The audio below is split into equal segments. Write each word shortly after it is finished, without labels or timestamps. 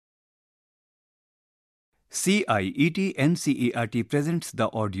CIET NCERT presents the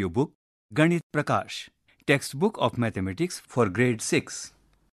audiobook Ganit Prakash, Textbook of Mathematics for Grade 6.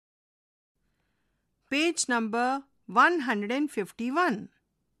 Page number 151.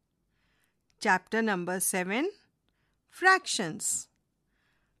 Chapter number 7. Fractions.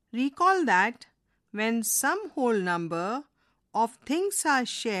 Recall that when some whole number of things are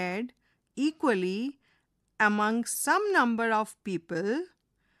shared equally among some number of people,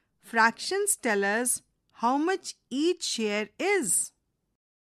 fractions tell us how much each share is.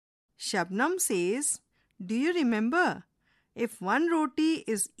 Shabnam says, do you remember? If one roti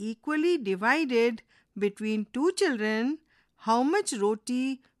is equally divided between two children, how much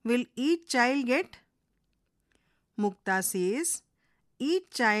roti will each child get? Mukta says, each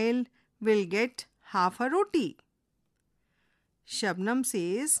child will get half a roti. Shabnam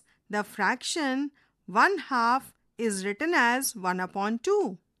says, the fraction 1/2 is written as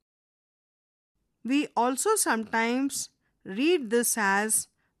 1/2. We also sometimes read this as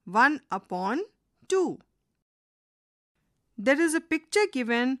 1/2. There is a picture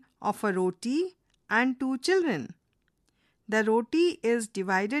given of a roti and two children. The roti is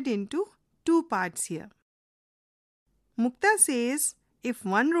divided into two parts here. Mukta says if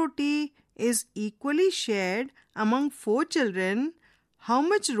one roti is equally shared among 4 children, how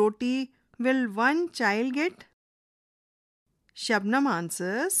much roti will one child get? Shabnam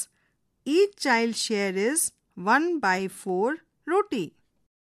answers, each child's share is 1/4 roti.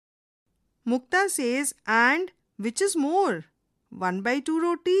 Mukta says, and which is more, 1/2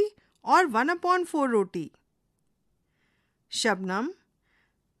 roti or 1/4 roti? Shabnam,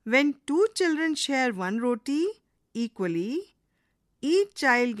 when two children share one roti equally, each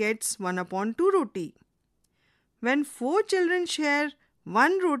child gets 1/2 roti. When 4 children share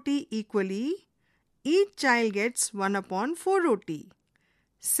one roti equally, each child gets 1/4 roti.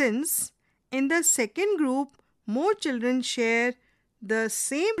 Since in the second group more children share the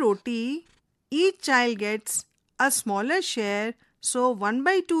same roti, each child gets a smaller share, so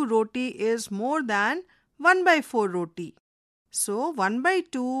 1/2 roti is more than 1/4 roti. So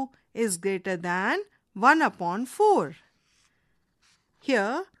 1/2 is greater than 1/4.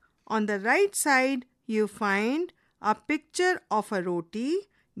 Here on the right side you find a picture of a roti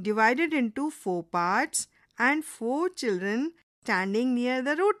divided into 4 parts and 4 children standing near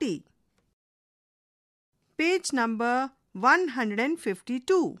the roti. Page number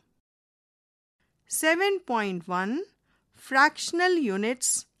 152. 7.1 Fractional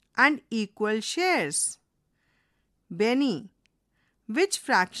units and equal shares. Benny, which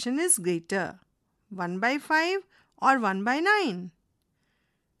fraction is greater, 1/5 or 1/9?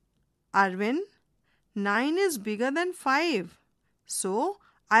 Arvin, 9 is bigger than 5. So,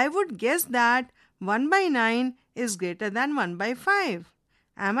 I would guess that 1/9 is greater than 1/5.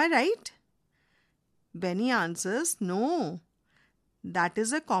 Am I right? Benny answers, no. That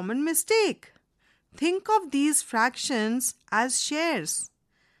is a common mistake. Think of these fractions as shares.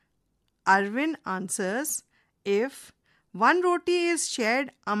 Arvin answers, if one roti is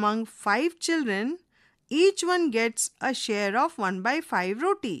shared among 5 children, each one gets a share of 1/5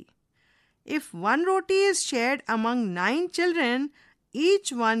 roti. If one roti is shared among 9 children,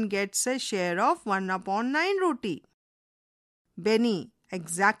 each one gets a share of 1/9 roti. Benny,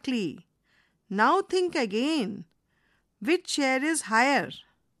 exactly. Now think again. Which share is higher?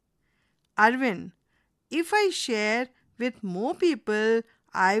 Arvin, if I share with more people,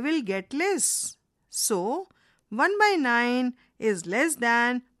 I will get less. So, 1/9 is less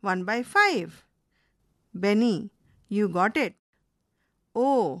than 1/5. Benny, you got it.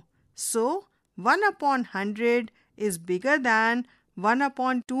 Oh, so 1/100 is bigger than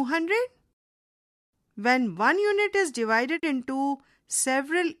 1/200? When one unit is divided into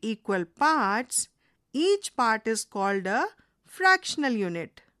several equal parts, each part is called a fractional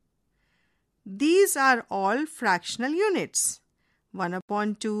unit. These are all fractional units: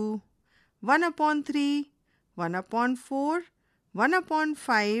 1/2, 1/3, 1/4,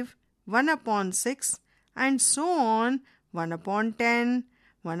 1/5, 1/6, and so on, 1/10,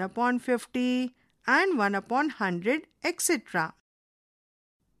 1/50, and 1/100, etc.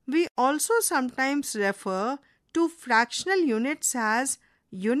 We also sometimes refer to fractional units as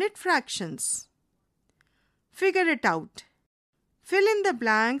unit fractions. Figure it out. Fill in the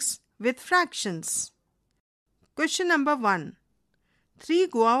blanks with fractions. Question number 1. 3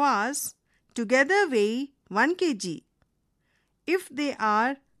 guavas together weigh 1 kg. If they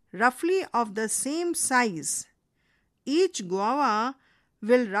are roughly of the same size, each guava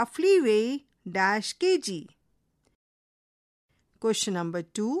will roughly weigh dash kg. Question number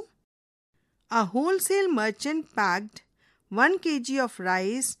 2. A wholesale merchant packed 1 kg of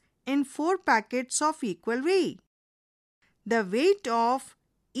rice in 4 packets of equal weight. The weight of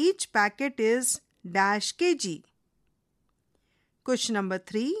each packet is dash kg. Question number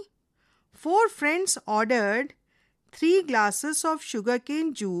 3. 4 friends ordered 3 glasses of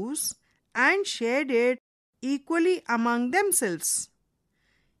sugarcane juice and shared it equally among themselves.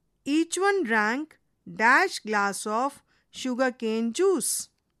 Each one drank dash glass of sugarcane juice.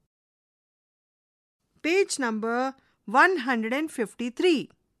 Page number 153.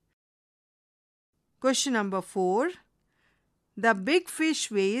 Question number 4. The big fish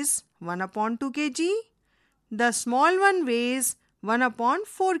weighs 1/2 kg. The small one weighs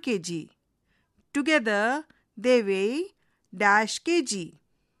 1/4 kg. Together they weigh dash kg.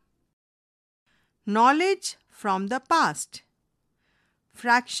 Knowledge from the past.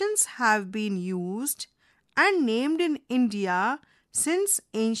 Fractions have been used and named in India since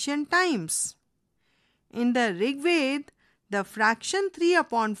ancient times. In the Rig Veda, the fraction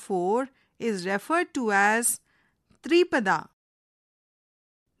 3/4 is referred to as Tripada.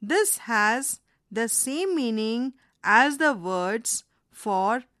 This has the same meaning as the words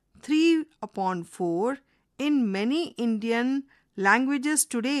for 3/4 in many Indian languages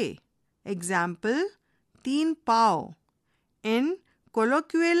today. Example, teen pav in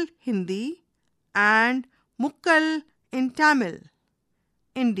colloquial Hindi and mukkal in Tamil.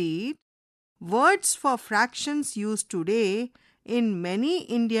 Indeed, words for fractions used today in many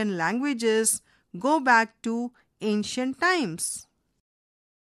Indian languages go back to ancient times.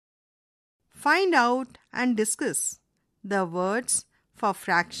 Find out and discuss the words for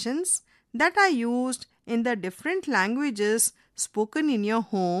fractions that are used in the different languages spoken in your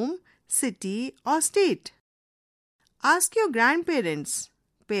home, city, or state. Ask your grandparents,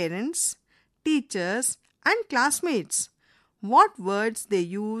 parents, teachers, and classmates what words they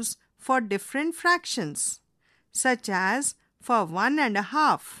use for different fractions, such as for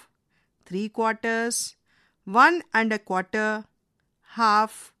 1/2, 3/4, 1/4,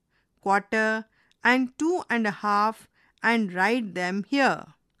 half, quarter, and 2/2, and write them here.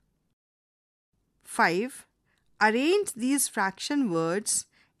 5. Arrange these fraction words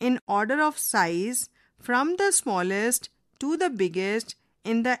in order of size from the smallest to the biggest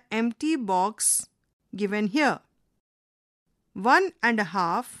in the empty box given here.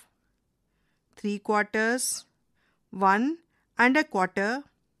 1/2, 3/4, 1/4,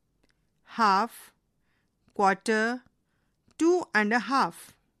 half, quarter,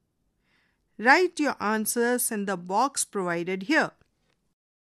 2/2. Write your answers in the box provided here.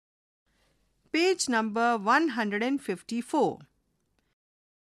 Page number 154.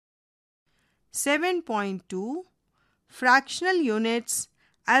 7.2 Fractional units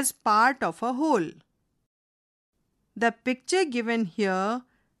as part of a whole. The picture given here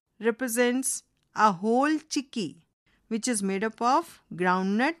represents a whole chicky, which is made up of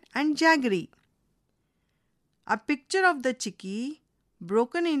groundnut and jaggery. A picture of the chicky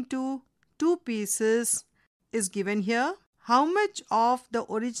broken into 2 pieces is given here. How much of the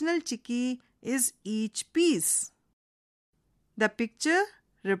original chicky is each piece? The picture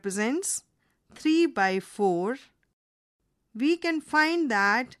represents 3/4. We can find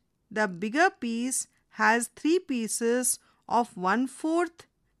that the bigger piece has 3 pieces of 1/4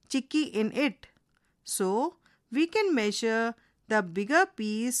 chicky in it. So, we can measure the bigger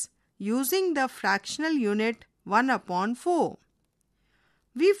piece using the fractional unit 1/4.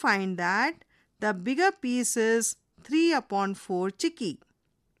 We find that the bigger piece is 3/4 chicky.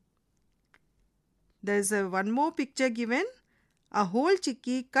 There is one more picture given. A whole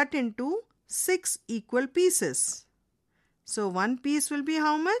chicky cut into 6 equal pieces. So, one piece will be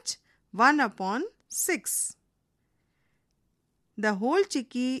how much? 1/6. The whole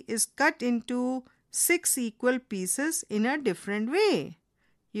chicky is cut into 6 equal pieces in a different way.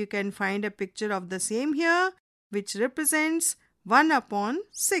 You can find a picture of the same here, which represents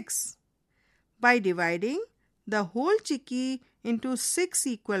 1/6. By dividing the whole chicky into 6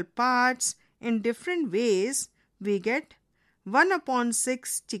 equal parts in different ways, we get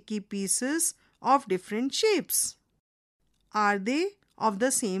 1/6 chicky pieces of different shapes. Are they of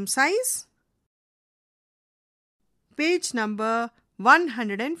the same size? Page number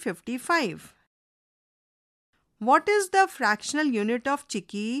 155. What is the fractional unit of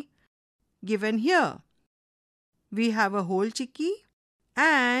chicky given here? We have a whole chicky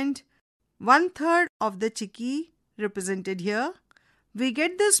and 1/3 of the chicky represented here. We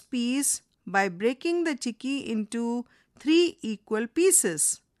get this piece by breaking the chicky into 3 equal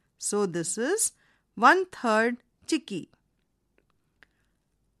pieces. So this is 1/3 chicky.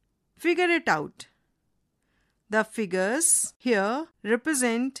 Figure it out. The figures here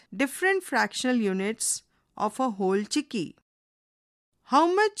represent different fractional units of a whole chicky. How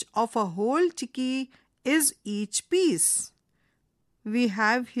much of a whole chicky is each piece? We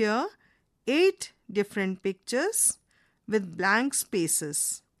have here 8 different pictures with blank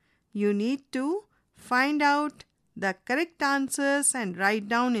spaces. You need to find out the correct answers and write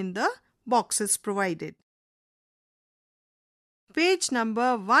down in the boxes provided. Page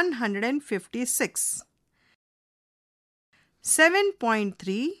number 156.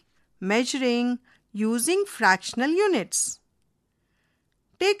 7.3 Measuring using fractional units.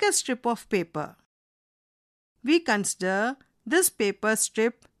 Take a strip of paper. We consider this paper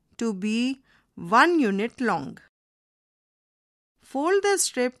strip to be 1 unit long. Fold the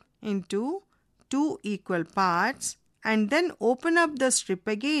strip into 2 equal parts and then open up the strip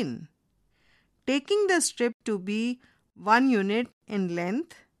again. Taking the strip to be 1 unit in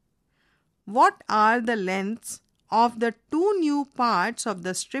length, what are the lengths of the 2 new parts of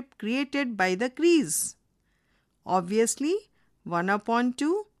the strip created by the crease? Obviously,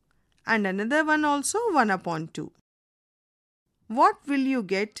 1/2 and another one also 1/2. What will you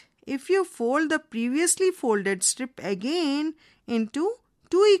get if you fold the previously folded strip again into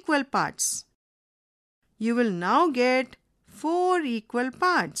 2 equal parts? You will now get 4 equal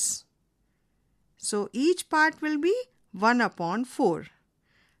parts. So each part will be 1/4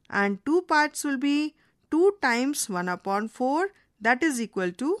 and 2 parts will be 2 times 1/4, that is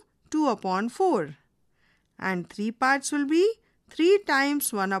equal to 2/4, and 3 parts will be 3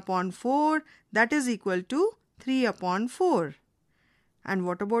 times 1/4, that is equal to 3/4. And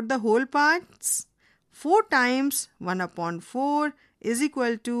what about the whole parts? 4 times 1/4 is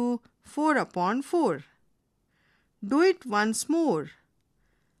equal to 4/4. Do it once more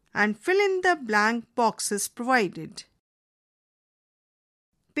and fill in the blank boxes provided.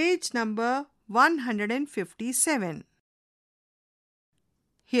 Page number 157.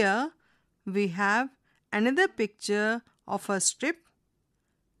 Here we have another picture of a strip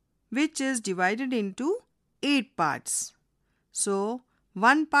which is divided into 8 parts. So,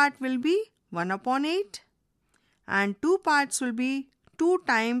 one part will be 1/8 and 2 parts will be 2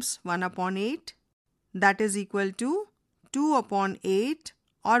 times 1/8, that is equal to 2/8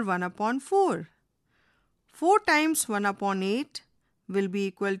 or 1/4. 4 times 1/8 will be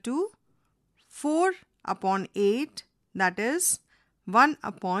equal to 4/8, that is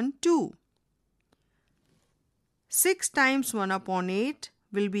 1/2. 6 times 1/8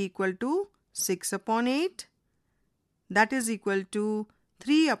 will be equal to 6/8, that is equal to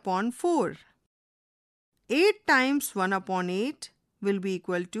 3/4. 8 times 1/8 will be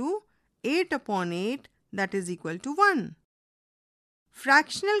equal to 8/8, that is equal to 1.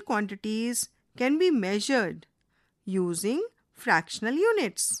 Fractional quantities can be measured using fractional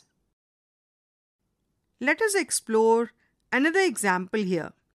units. Let us explore another example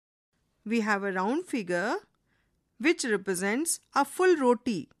here. We have a round figure which represents a full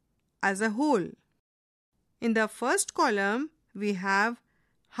roti as a whole. In the first column, we have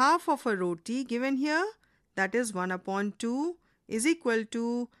half of a roti given here, that is 1/2 is equal to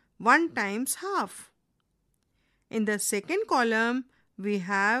 1 times half. In the second column, we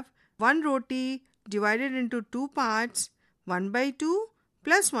have one roti divided into 2 parts, 1/2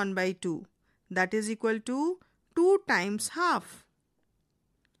 plus 1/2, that is equal to 2 times half.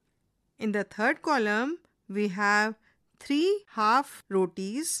 In the third column, we have 3 half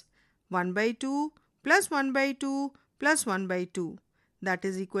rotis, 1/2 plus 1/2 plus 1/2, that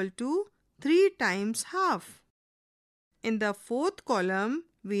is equal to 3 times half. In the fourth column,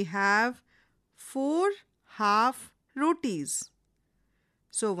 we have 4 half rotis.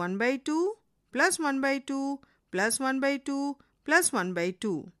 So 1/2 plus 1/2 plus 1/2 plus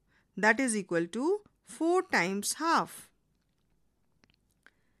 1/2, that is equal to 4 times half.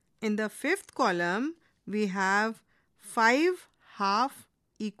 In the fifth column, we have 5 half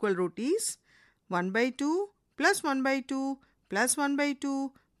equal rotis, 1/2 plus 1/2 plus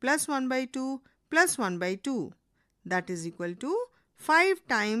 1/2 plus 1/2 plus 1/2, that is equal to 5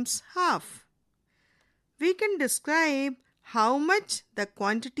 times half. We can describe how much the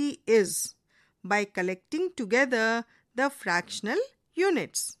quantity is by collecting together the fractional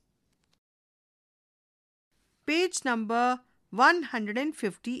units. Page number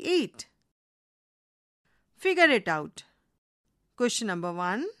 158. Figure it out. Question number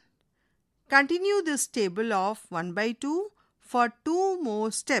 1. Continue this table of 1/2 for 2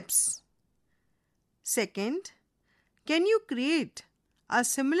 more steps. Second, can you create a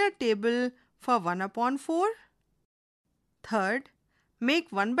similar table for 1/4? Third,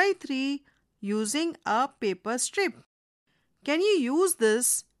 make 1/3 using a paper strip. Can you use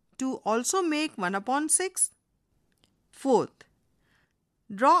this to also make 1/6? Fourth,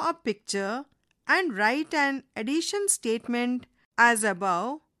 draw a picture and write an addition statement as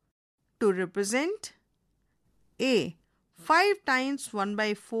above to represent A. 5 times 1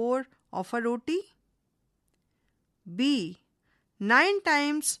 by 4 of a roti, B. 9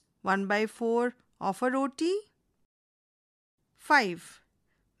 times 1 by 4 of a roti. 5.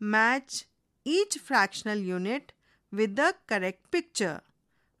 Match each fractional unit with the correct picture.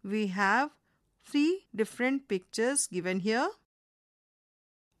 We have 3 different pictures given here.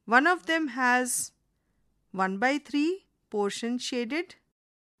 One of them has 1 by 3 portion shaded.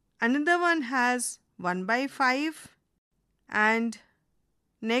 Another one has 1 by 5 and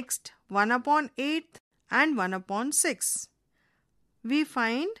next 1 upon 8 and 1 upon 6. We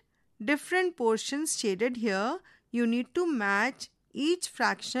find different portions shaded here. You need to match each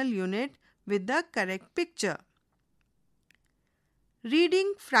fractional unit with the correct picture.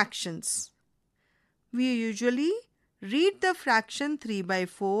 Reading fractions. We usually read the fraction 3 by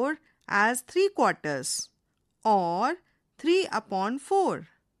 4 as 3/4 or 3 upon 4.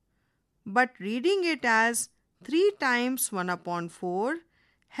 But reading it as 3 times 1 upon 4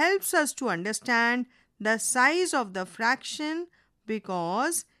 helps us to understand the size of the fraction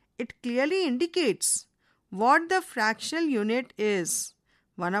because it clearly indicates what the fractional unit is,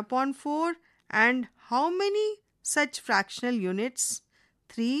 1 upon 4, and how many such fractional units,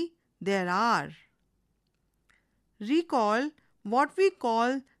 3, there are. Recall what we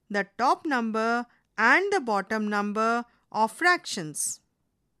call the top number and the bottom number of fractions.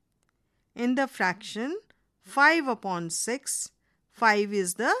 In the fraction 5 upon 6, 5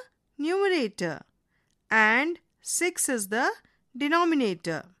 is the numerator and 6 is the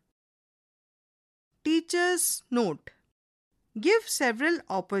denominator. Teacher's note. Give several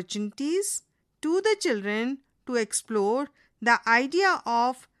opportunities to the children to explore the idea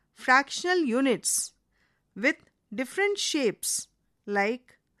of fractional units with different shapes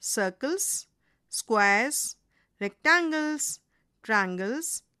like circles, squares, rectangles,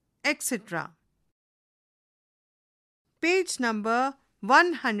 triangles, etc. Page number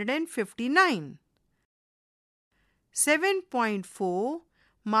 159. 7.4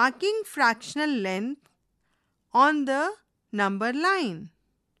 Marking fractional length on the number line.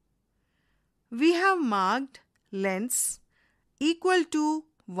 We have marked lengths equal to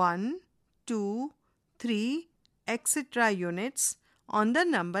 1, 2, 3, etc. units on the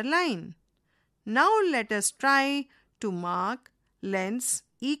number line. Now let us try to mark lengths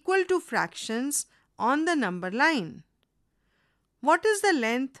equal to fractions on the number line. What is the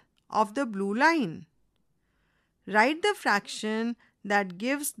length of the blue line? Write the fraction that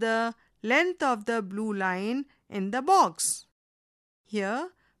gives the length of the blue line in the box. Here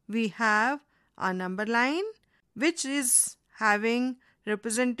we have a number line which is having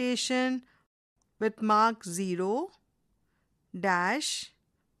representation with mark 0, dash,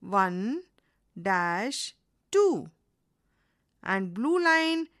 1, dash, 2. And blue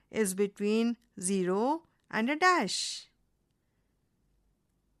line is between 0 and a dash.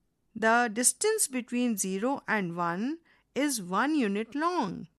 The distance between 0 and 1 is 1 unit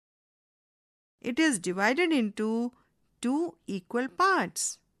long. It is divided into 2 equal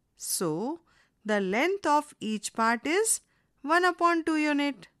parts. So, the length of each part is 1 upon 2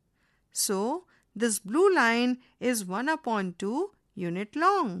 unit. So, this blue line is 1 upon 2 unit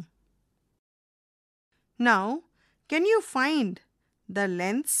long. Now, can you find the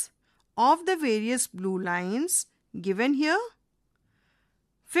lengths of the various blue lines given here?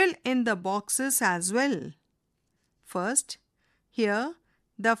 Fill in the boxes as well. First, here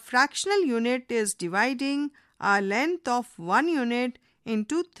the fractional unit is dividing a length of 1 unit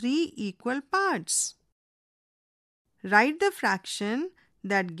into 3 equal parts. Write the fraction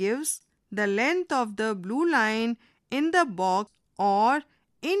that gives the length of the blue line in the box or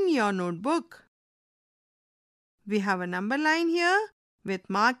in your notebook. We have a number line here with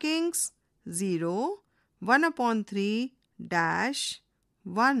markings 0, 1 upon 3, dash,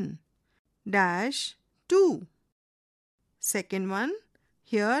 1, dash, 2. Second one,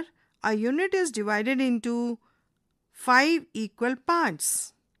 here a unit is divided into 5 equal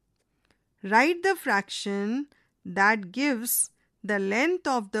parts. Write the fraction that gives the length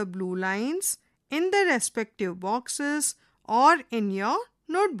of the blue lines in the respective boxes or in your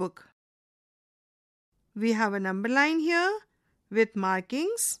notebook. We have a number line here with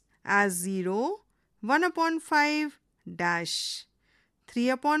markings as 0, 1 upon 5, dash, 3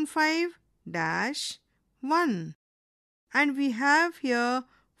 upon 5, dash, 1. And we have here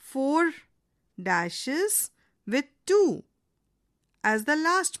 4 dashes with 2 as the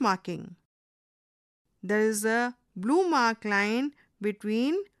last marking. There is a blue mark line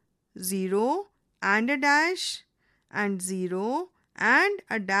between 0 and a dash and 0 and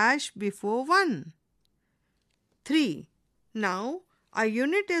a dash before 1. 3. Now, a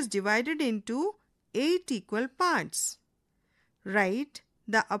unit is divided into 8 equal parts. Write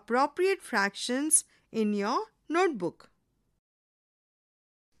the appropriate fractions in your notebook.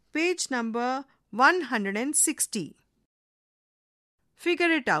 Page number 160.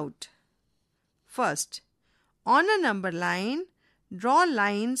 Figure it out. First, on a number line, draw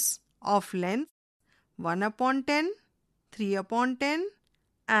lines of length 1 upon 10, 3 upon 10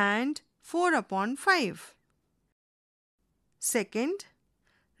 and 4 upon 5. Second,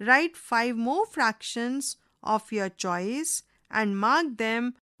 write 5 more fractions of your choice and mark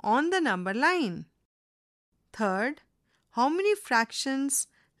them on the number line. Third, how many fractions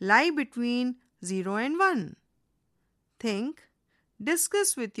lie between 0 and 1? Think,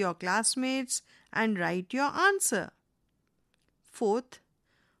 discuss with your classmates and write your answer. Fourth,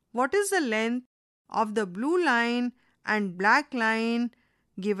 what is the length of the blue line and black line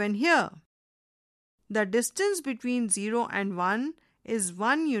given here? The distance between 0 and 1 is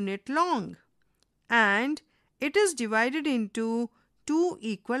 1 unit long and it is divided into 2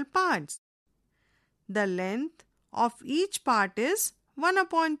 equal parts. The length of each part is 1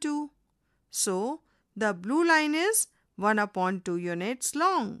 upon 2. So, the blue line is 1 upon 2 units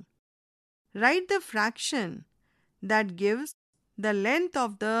long. Write the fraction that gives the length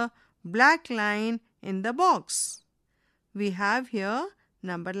of the black line in the box. We have here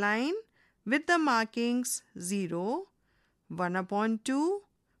number line with the markings 0, 1 upon 2,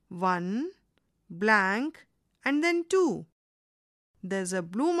 1, blank and then 2. There's a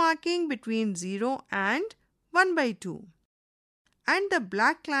blue marking between 0 and 1 by 2. And the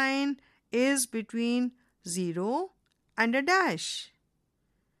black line is between 0 and a dash.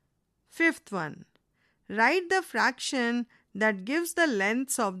 Fifth one. Write the fraction that gives the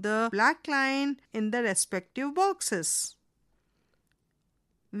lengths of the black line in the respective boxes.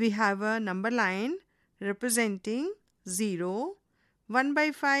 We have a number line representing 0, 1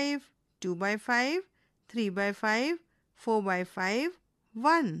 by 5, 2 by 5, 3 by 5, 4 by 5,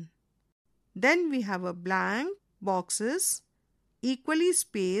 1. Then we have a blank boxes equally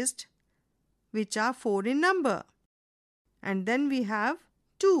spaced which are 4 in number. And then we have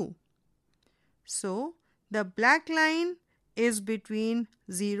 2. So, the black line is between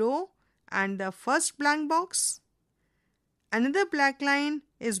 0 and the first blank box. Another black line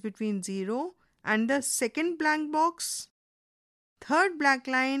is between 0 and the second blank box. Third black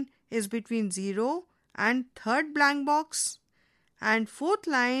line is between 0 and third blank box. And fourth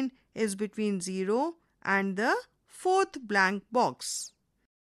line is between 0 and the fourth blank box.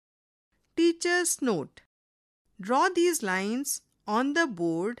 Teacher's note. Draw these lines on the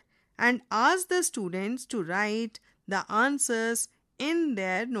board and ask the students to write the answers in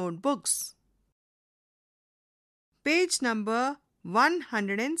their notebooks. Page number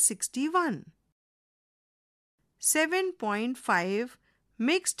 161. 7.5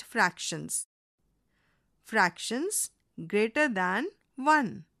 Mixed fractions. Fractions greater than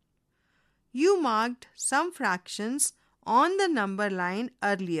 1. You marked some fractions on the number line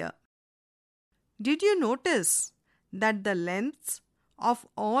earlier. Did you notice that the lengths of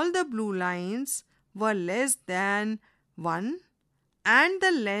all the blue lines were less than 1 and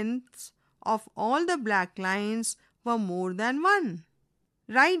the lengths of all the black lines were more than 1?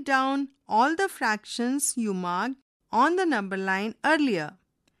 Write down all the fractions you marked on the number line earlier.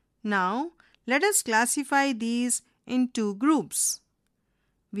 Now, let us classify these in 2 groups.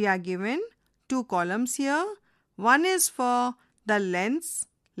 We are given 2 columns here. One is for the lengths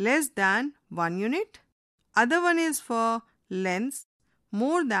less than 1 unit. Other one is for lengths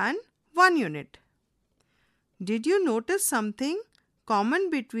more than 1 unit. Did you notice something common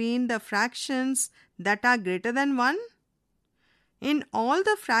between the fractions that are greater than 1? In all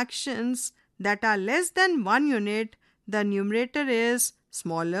the fractions that are less than 1 unit, the numerator is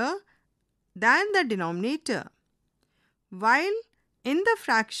smaller than the denominator, while in the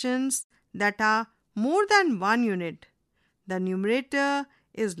fractions that are more than 1 unit, the numerator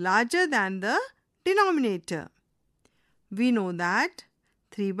is larger than the denominator. We know that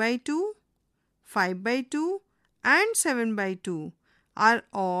 3 by 2, 5 by 2 and 7 by 2 are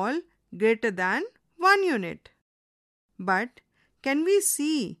all greater than 1 unit. But can we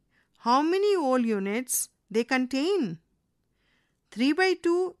see how many whole units they contain? 3 by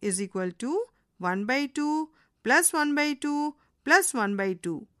 2 is equal to 1 by 2 plus 1 by 2 plus 1 by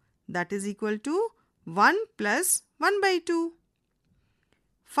 2. That is equal to 1 plus 1 by 2.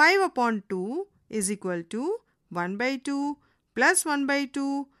 5 upon 2 is equal to 1 by 2 plus 1 by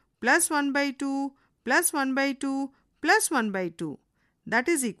 2 plus 1 by 2 plus 1 by 2 plus 1 by 2. That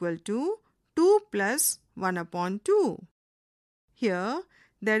is equal to 2 plus 1 upon 2. Here,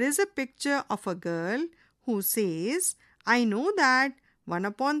 there is a picture of a girl who says, I know that 1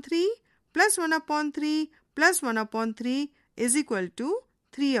 upon 3 plus 1 upon 3 plus 1 upon 3 is equal to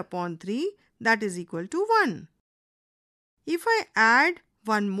 3 upon 3, that is equal to 1. If I add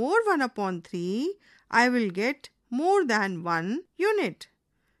one more 1 upon 3, I will get more than 1 unit.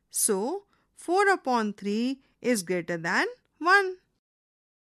 So, 4 upon 3 is greater than 1.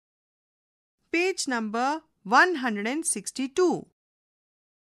 Page number 162.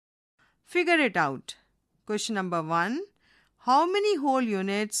 Figure it out. Question number 1. How many whole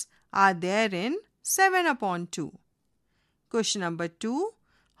units are there in 7 upon 2? Question number 2.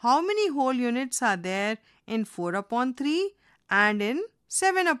 How many whole units are there in 4 upon 3 and in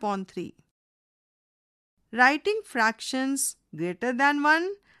 7 upon 3? Writing fractions greater than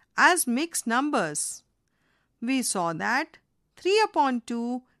 1 as mixed numbers. We saw that 3 upon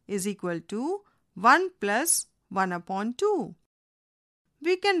 2 is equal to 1 plus 1 upon 2.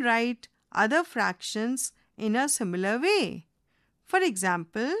 We can write other fractions in a similar way. For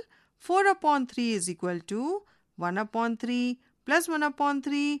example, 4 upon 3 is equal to 1 upon 3 plus 1 upon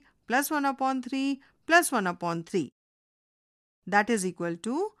 3 plus 1 upon 3 plus 1 upon 3. That is equal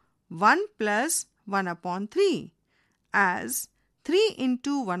to 1 plus 1 upon 3, as 3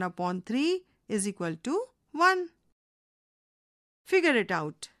 into 1 upon 3 is equal to 1. Figure it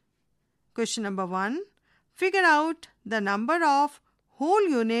out. Question number 1. Figure out the number of whole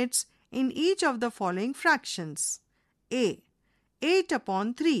units in each of the following fractions. A. 8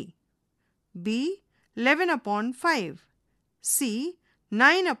 upon 3. B. 11 upon 5. C.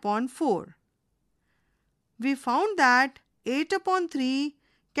 9 upon 4. We found that 8 upon 3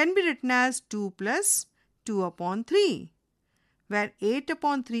 can be written as 2 plus 2 upon 3, where 8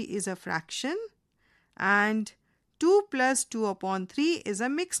 upon 3 is a fraction and 2 plus 2 upon 3 is a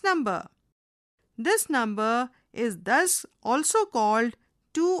mixed number. This number is thus also called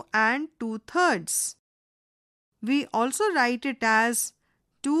 2 and 2/3. We also write it as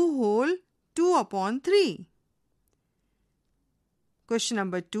 2 whole 2 upon 3. Question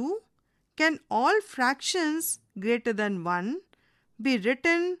number 2. Can all fractions greater than 1 be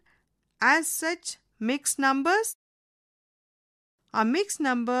written as such mixed numbers? A mixed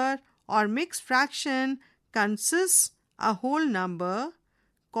number or mixed fraction consists a whole number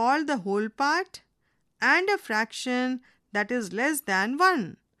called the whole part and a fraction that is less than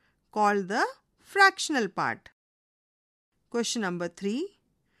 1 called the fractional part. Question number 3.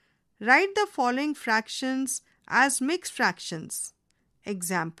 Write the following fractions as mixed fractions.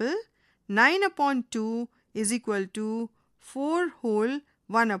 Example, 9 upon 2 is equal to 4 whole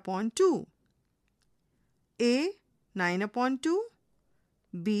 1 upon 2. A. 9 upon 2.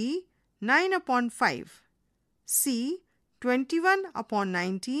 B. 9 upon 5. C. 21 upon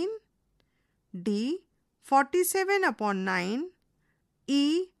 19. D. 47 upon 9.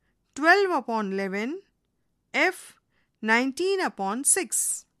 E. 12 upon 11. F. 19 upon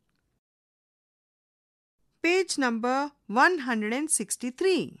 6. Page number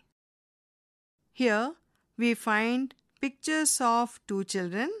 163. Here we find pictures of two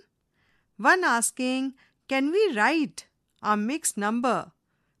children. One asking, can we write a mixed number,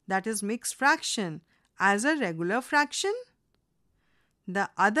 that is mixed fraction, as a regular fraction? The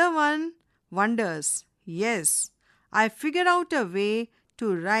other one wonders, yes, I figured out a way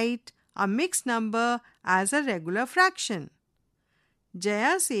to write a mixed number as a regular fraction.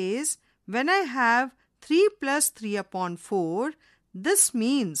 Jaya says, when I have 3 plus 3 upon 4, this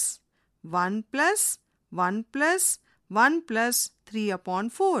means 1 plus 1 plus 1 plus 3 upon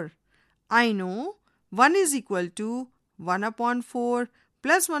 4. I know 1 is equal to 1 upon 4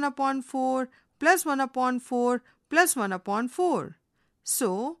 plus 1 upon 4 plus 1 upon 4 plus 1 upon 4.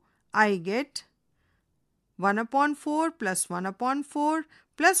 So, I get 1 upon 4 plus 1 upon 4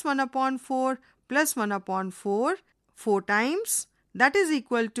 plus 1 upon 4 plus 1 upon 4 4 times, that is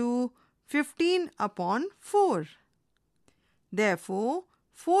equal to 15 upon 4. Therefore,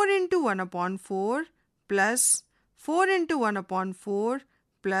 4 into 1 upon 4 plus 4 into 1 upon 4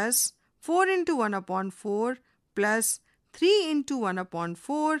 plus 4 into 1 upon 4 plus 3 into 1 upon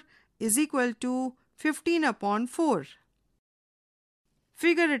 4 is equal to 15 upon 4.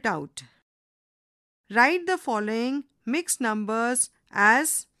 Figure it out. Write the following mixed numbers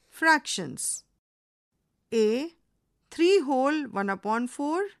as fractions. A. 3 whole 1 upon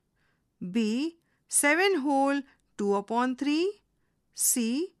 4. B. 7 whole 2 upon 3.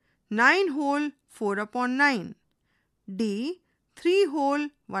 C. 9 whole 4 upon 9. D. 3 whole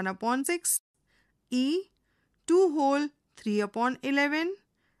 1 upon 6. E. 2 whole 3 upon 11.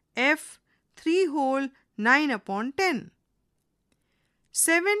 F. 3 whole 9 upon 10.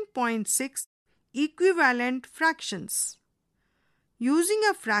 7.6 Equivalent fractions. Using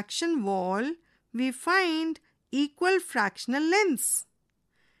a fraction wall, we find equal fractional lengths.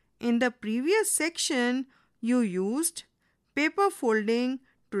 In the previous section, you used paper folding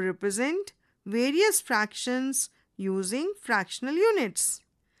to represent various fractions using fractional units.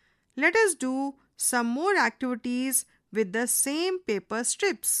 Let us do some more activities with the same paper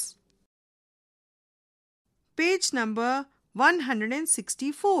strips. Page number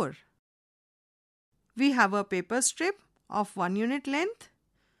 164. We have a paper strip of 1 unit length.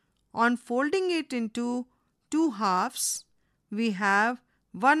 On folding it into 2 halves, we have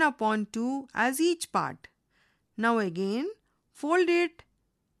 1/2 as each part. Now again, fold it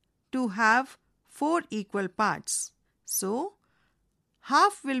to have 4 equal parts. So,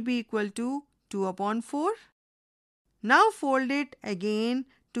 half will be equal to 2/4. Now fold it again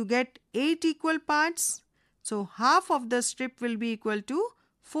to get 8 equal parts. So, half of the strip will be equal to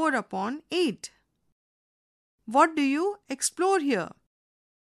 4/8. What do you explore here?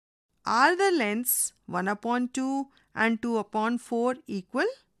 Are the lengths 1/2 and 2/4 equal?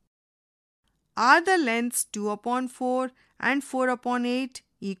 Are the lengths 2/4 and 4/8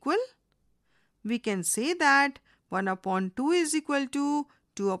 equal? We can say that 1/2 is equal to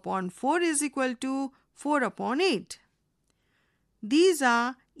 2/4 is equal to 4/8. These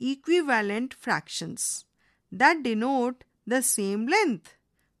are equivalent fractions that denote the same length,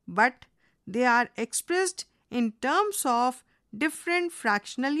 but they are expressed in terms of different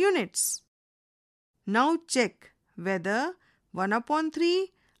fractional units. Now check whether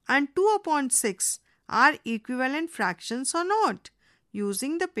 1/3 and 2/6 are equivalent fractions or not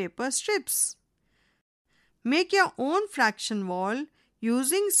using the paper strips. Make your own fraction wall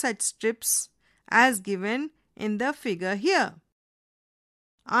using such strips as given in the figure here.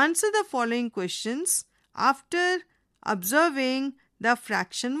 Answer the following questions after observing the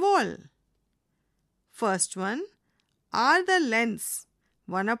fraction wall. First one, are the lengths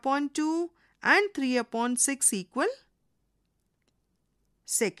 1/2 and 3/6 equal?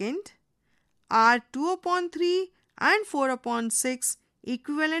 Second, are 2/3 and 4/6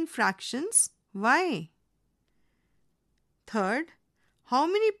 equivalent fractions? Why? Third, how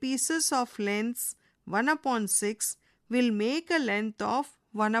many pieces of lengths 1/6 will make a length of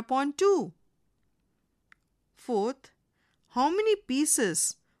 1/2? Fourth, how many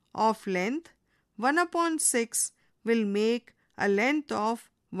pieces of length 1/6 will make a length of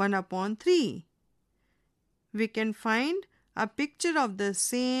 1/3? We can find a picture of the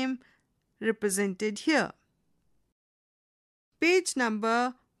same represented here. Page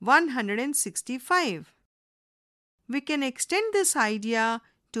number 165. We can extend this idea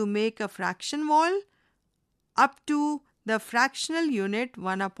to make a fraction wall up to the fractional unit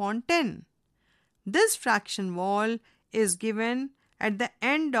 1/10. This fraction wall is given at the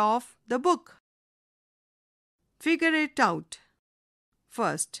end of the book. Figure it out.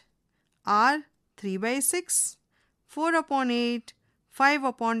 First, are 3/6, 4/8,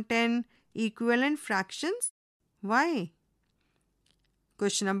 5/10 equivalent fractions? Why?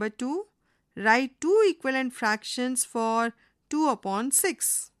 Question number 2. Write 2 equivalent fractions for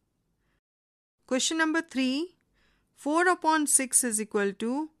 2/6. Question number 3. 4/6 is equal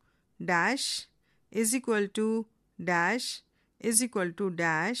to dash is equal to dash is equal to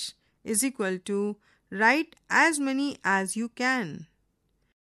dash is equal to. Write as many as you can.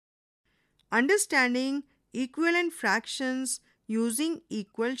 Understanding equivalent fractions using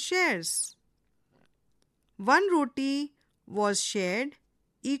equal shares. 1 roti was shared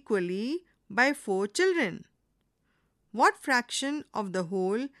equally by 4 children. What fraction of the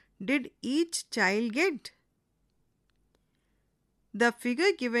whole did each child get? The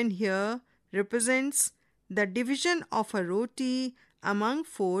figure given here represents the division of a roti among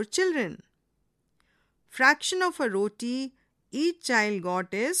 4 children. Fraction of a roti each child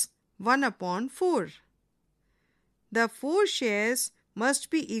got is 1/4. The 4 shares must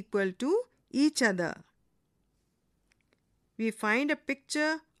be equal to each other. We find a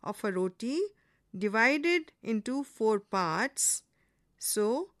picture of a roti divided into 4 parts.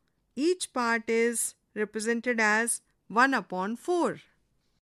 So, each part is represented as 1/4.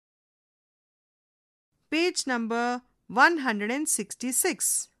 Page number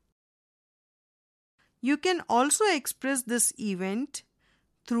 166. You can also express this event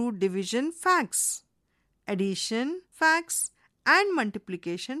through division facts, addition facts, and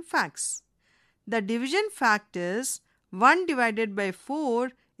multiplication facts. The division fact is 1 divided by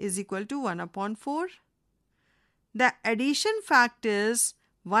 4 is equal to 1/4. The addition fact is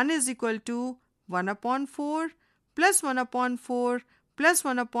 1 is equal to 1/4 plus 1/4 plus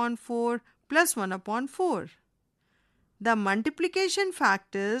 1/4 plus 1/4. The multiplication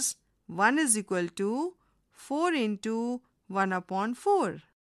fact is 1 is equal to 4 into 1/4.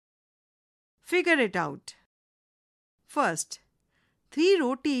 Figure it out. First, 3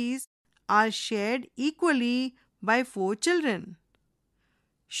 rotis are shared equally by 4 children.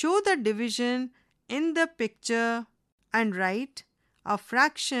 Show the division in the picture and write a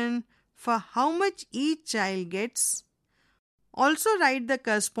fraction for how much each child gets. Also write the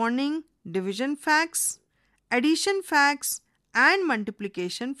corresponding division facts, addition facts and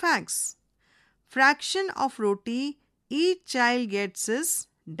multiplication facts. Fraction of roti each child gets is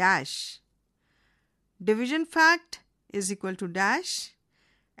dash. Division fact is equal to dash.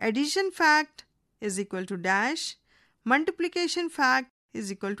 Addition fact is equal to dash. Multiplication fact is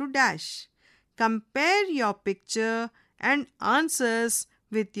equal to dash. Compare your picture and answers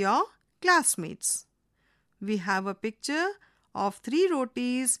with your classmates. We have a picture of 3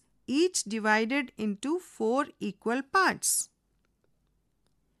 rotis each divided into 4 equal parts.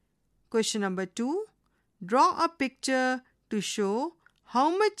 Question number 2. Draw a picture to show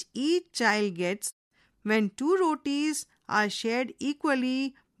how much each child gets when 2 rotis are shared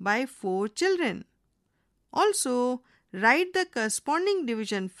equally by 4 children. Also, write the corresponding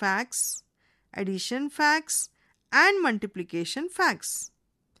division facts, addition facts and multiplication facts.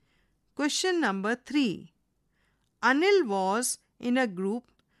 Question number 3. Anil was in a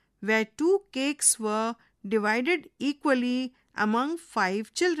group where 2 cakes were divided equally among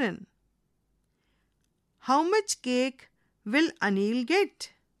 5 children. How much cake will Anil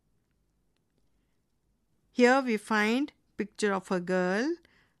get? Here we find picture of a girl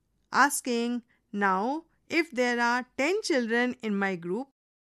asking, now if there are 10 children in my group,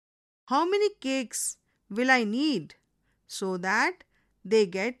 how many cakes will I need so that they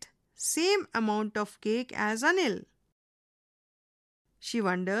get same amount of cake as Anil? She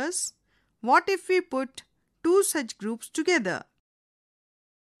wonders, what if we put 2 such groups together?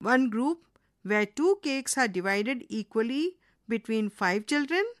 One group where 2 cakes are divided equally between 5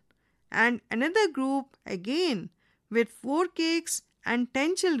 children and another group again with 4 cakes and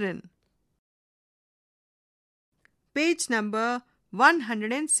 10 children. Page number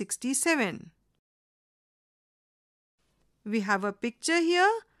 167. We have a picture here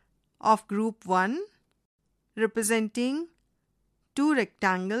of group 1 representing 2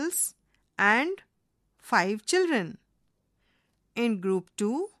 rectangles and 5 children. In group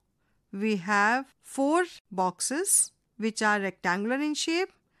 2, we have 4 boxes which are rectangular in shape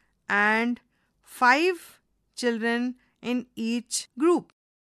and 5 children in each group.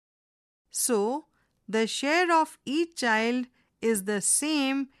 So, the share of each child is the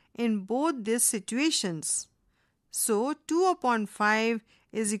same in both these situations. So, 2 upon 5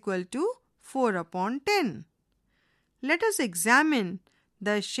 is equal to 4 upon 10. Let us examine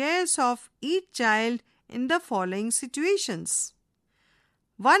the shares of each child in the following situations.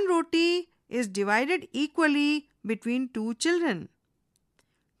 1 roti is divided equally between 2 children.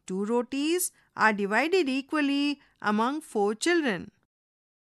 2 rotis are divided equally among 4 children.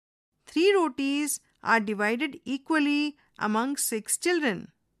 3 rotis are divided equally among 6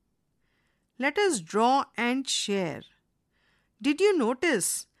 children. Let us draw and share. Did you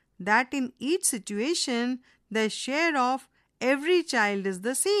notice that in each situation the share of every child is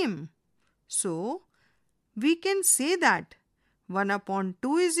the same? So, we can say that 1 upon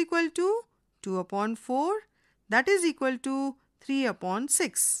 2 is equal to 2 upon 4, that is equal to 3 upon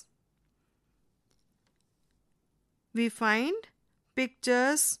 6. We find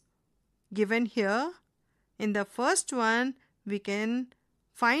pictures given here. In the first one, we can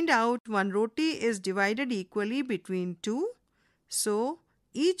find out 1 roti is divided equally between 2. So,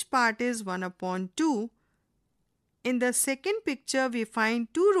 each part is 1 upon 2. In the second picture, we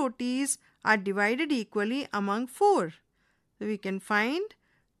find 2 rotis are divided equally among 4. So, we can find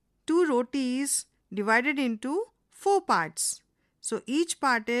 2 rotis divided into 4 parts. So, each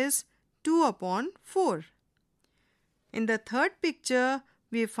part is 2 upon 4. In the third picture,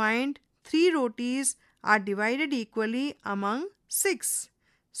 we find 3 rotis are divided equally among 6.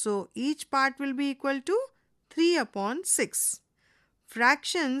 So, each part will be equal to 3 upon 6.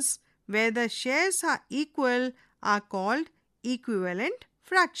 Fractions where the shares are equal are called equivalent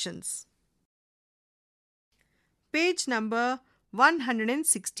fractions. Page number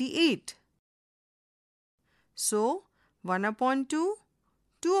 168. So, 1 upon 2,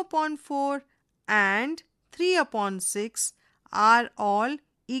 2 upon 4 and 3 upon 6 are all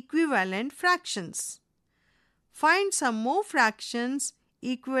equivalent fractions. Find some more fractions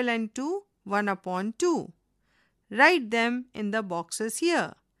equivalent to 1 upon 2. Write them in the boxes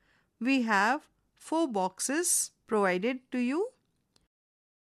here. We have 4 boxes provided to you.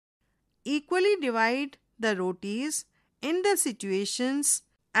 Equally divide the rotis in the situations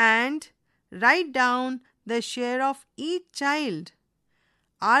and write down the share of each child.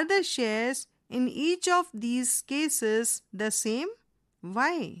 Are the shares in each of these cases the same?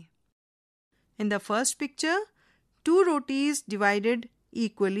 Why? In the first picture, 2 rotis divided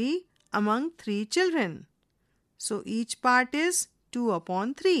equally among 3 children. So each part is 2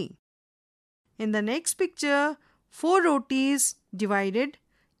 upon 3. In the next picture, 4 rotis divided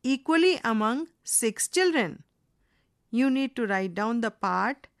equally among 6 children. You need to write down the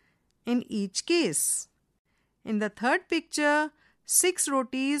part in each case. In the third picture, 6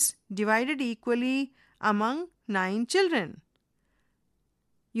 rotis divided equally among 9 children.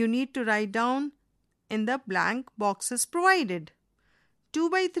 You need to write down in the blank boxes provided. 2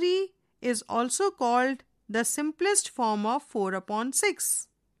 by 3 is also called the simplest form of 4 upon 6.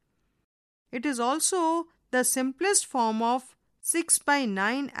 It is also the simplest form of 6 by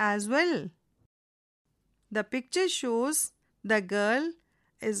 9 as well. The picture shows the girl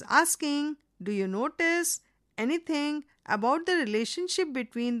is asking, do you notice anything about the relationship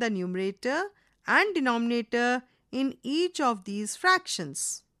between the numerator and denominator in each of these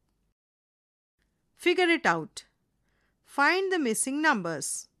fractions? Figure it out. Find the missing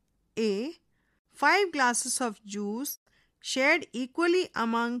numbers. A. 5 glasses of juice shared equally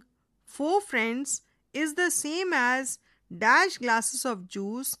among 4 friends is the same as dash glasses of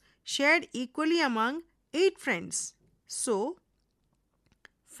juice shared equally among 8 friends. So,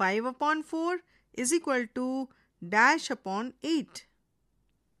 5 upon 4 is equal to dash upon 8.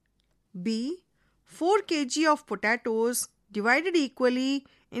 B. 4 kg of potatoes divided equally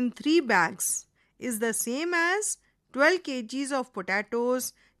in 3 bags is the same as 12 kgs of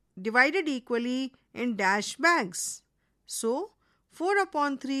potatoes divided equally in dash bags. So, 4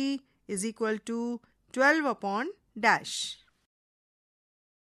 upon 3 is equal to 12 upon dash.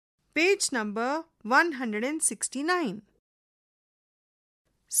 Page number 169.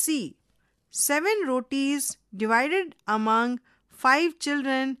 C. 7 rotis divided among 5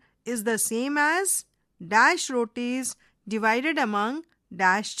 children is the same as dash rotis divided among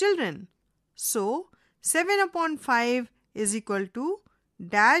dash children. So, 7 upon 5 is equal to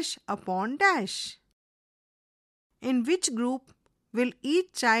dash upon dash. In which group will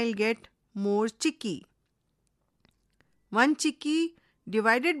each child get more chicky? 1 chicky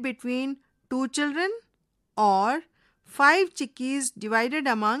divided between 2 children or 5 chickies divided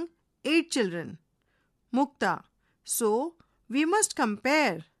among 8 children? Mukta. So, we must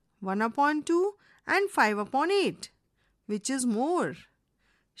compare 1 upon 2 and 5 upon 8. Which is more?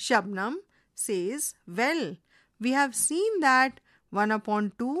 Shabnam says, well, we have seen that 1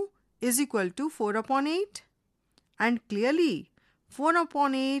 upon 2 is equal to 4 upon 8. And clearly, 4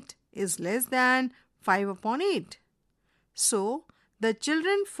 upon 8 is less than 5 upon 8. So, the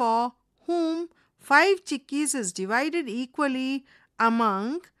children for whom 5 chickies is divided equally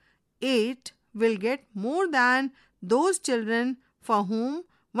among 8 will get more than those children for whom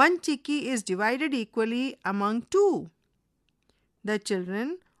 1 chickie is divided equally among 2. The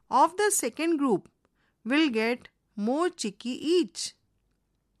children of the second group will get more chickie each.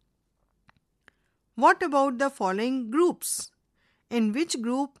 What about the following groups? In which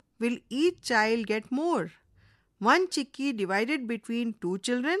group will each child get more? 1 chickie divided between 2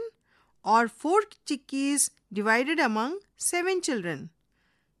 children or 4 chickies divided among 7 children?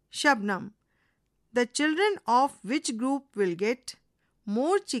 Shabnam. The children of which group will get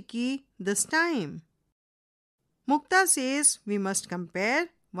more chickie this time? Mukta says we must compare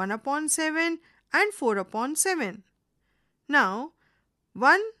 1 upon 7 and 4 upon 7. Now,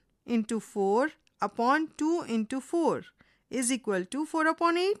 1 into 4 upon 2 into 4 is equal to 4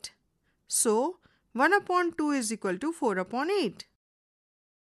 upon 8. So, 1 upon 2 is equal to 4 upon 8.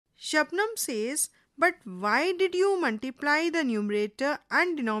 Shabnam says, but why did you multiply the numerator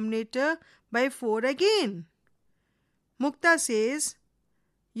and denominator by 4 again? Mukta says,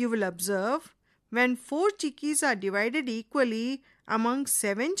 you will observe, when 4 chickies are divided equally among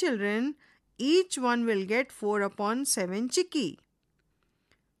 7 children, each one will get 4 upon 7 chickie.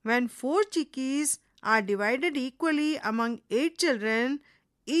 When 4 chickies are divided equally among 8 children,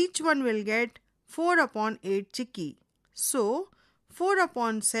 each one will get 4 upon 8 chickie. So, 4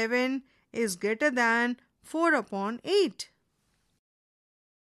 upon 7 is greater than 4 upon 8.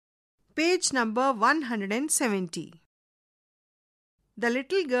 Page number 170. The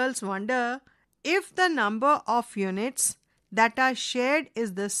little girls wonder if the number of units that are shared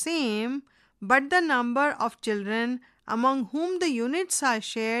is the same, but the number of children among whom the units are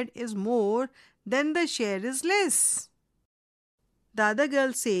shared is more, then the share is less. The other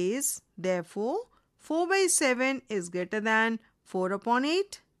girl says, therefore, 4 by 7 is greater than 4 upon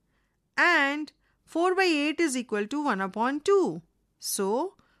 8 and 4 by 8 is equal to 1 upon 2.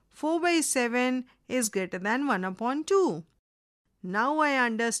 So, 4 by 7 is greater than 1 upon 2. Now I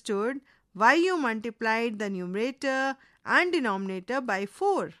understood why you multiplied the numerator and denominator by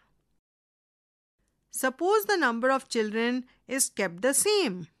 4. Suppose the number of children is kept the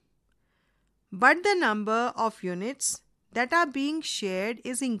same, but the number of units that are being shared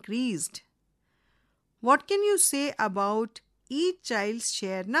is increased. What can you say about each child's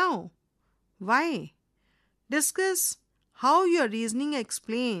share now? Why? Discuss how your reasoning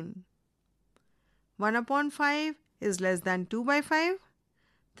explain. 1 upon 5 is less than 2 by 5.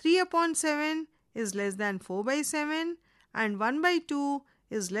 3 upon 7 is less than 4 by 7. And 1 by 2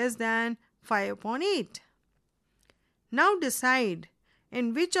 is less than 5 upon 8. Now decide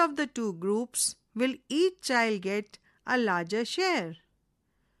in which of the two groups will each child get a larger share.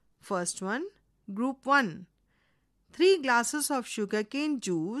 First one, group 1. 3 glasses of sugarcane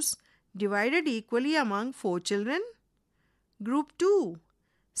juice divided equally among 4 children. Group 2.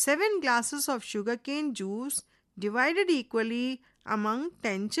 7 glasses of sugarcane juice divided equally among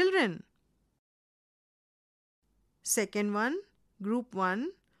 10 children. Second one, group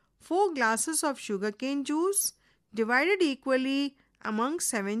 1. 4 glasses of sugarcane juice divided equally among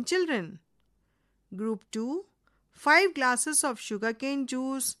 7 children. Group 2. 5 glasses of sugarcane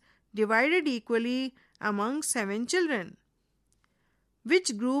juice divided equally among 7 children.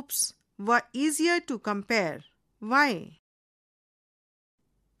 Which groups were easier to compare? Why?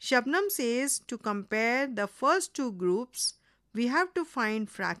 Shabnam says to compare the first two groups, we have to find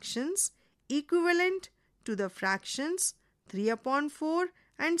fractions equivalent to the fractions 3 upon 4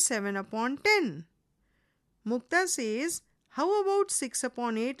 and 7 upon 10. Mukta says, how about 6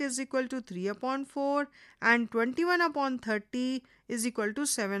 upon 8 is equal to 3 upon 4 and 21 upon 30 is equal to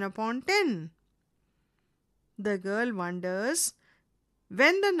 7 upon 10? The girl wonders,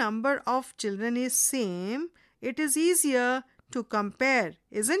 when the number of children is same, it is easier to compare,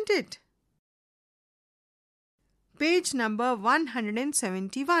 isn't it? Page number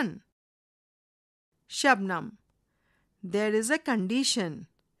 171. Shabnam, there is a condition.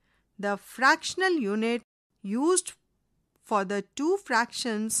 The fractional unit used for the two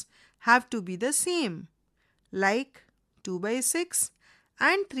fractions have to be the same, like 2 by 6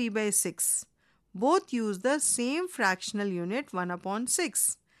 and 3 by 6. Both use the same fractional unit 1 upon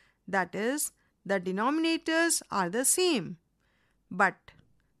 6. That is, the denominators are the same. But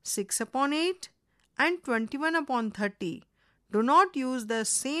 6 upon 8 and 21 upon 30 do not use the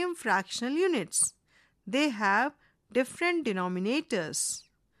same fractional units. They have different denominators.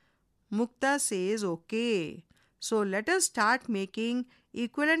 Mukta says, okay. So let us start making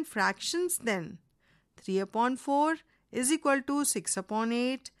equivalent fractions then. 3 upon 4 is equal to 6 upon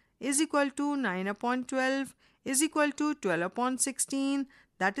 8 is equal to 9 upon 12 is equal to 12 upon 16,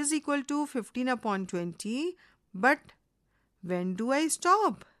 that is equal to 15 upon 20. But when do I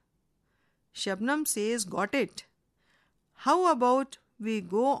stop? Shabnam says, got it. How about we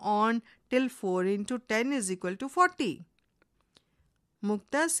go on till 4 into 10 is equal to 40?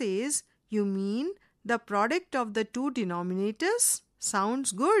 Mukta says, you mean the product of the two denominators?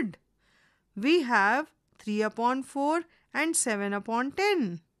 Sounds good. We have 3 upon 4 and 7 upon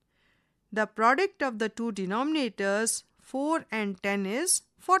 10. The product of the two denominators, 4 and 10, is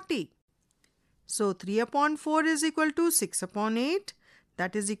 40. So 3 upon 4 is equal to 6 upon 8,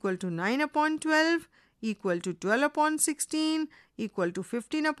 that is equal to 9 upon 12, equal to 12 upon 16, equal to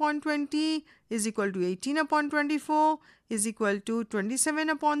 15 upon 20, is equal to 18 upon 24, is equal to 27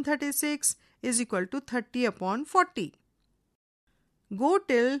 upon 36, is equal to 30 upon 40. Go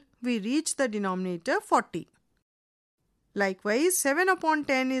till we reach the denominator 40. Likewise, 7 upon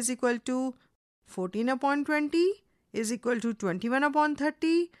 10 is equal to 14 upon 20, is equal to 21 upon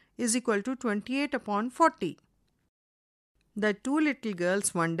 30, is equal to 28 upon 40. The two little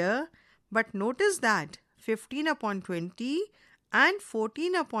girls wonder, but notice that 15 upon 20 and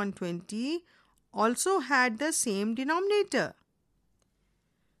 14 upon 20 also had the same denominator.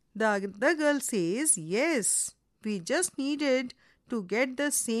 The other girl says, yes, we just needed to get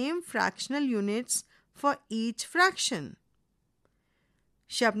the same fractional units for each fraction.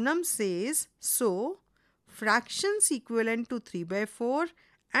 Shabnam says, so fractions equivalent to 3 by 4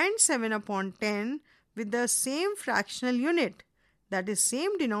 and 7 upon 10 with the same fractional unit, that is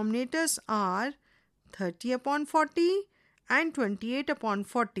same denominators, are 30 upon 40 and 28 upon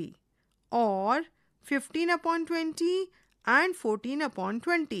 40, or 15 upon 20 and 14 upon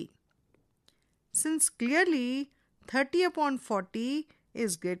 20. Since clearly 30 upon 40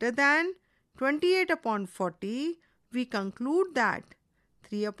 is greater than 28 upon 40, we conclude that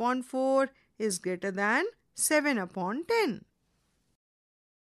 3 upon 4 is greater than 7 upon 10.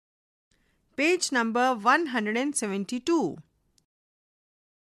 Page number 172.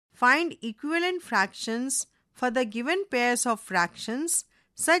 Find equivalent fractions for the given pairs of fractions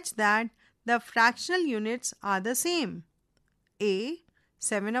such that the fractional units are the same. A.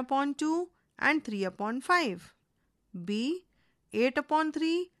 7 upon 2 and 3 upon 5. B. 8 upon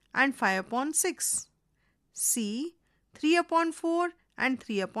 3 and 5 upon 6. C. 3 upon 4 and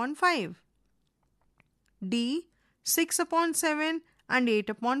 3 upon 5. D. 6 upon 7 and 8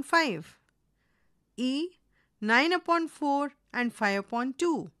 upon 5. E. 9 upon 4 and 5 upon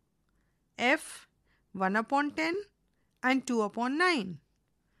 2. F. 1 upon 10 and 2 upon 9.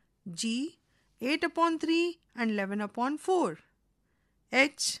 G. 8 upon 3 and 11 upon 4.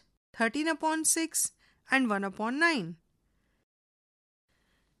 H. 13 upon 6 and 1 upon 9.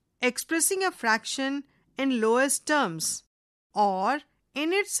 Expressing a fraction in lowest terms or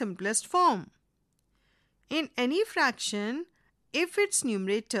in its simplest form. In any fraction, if its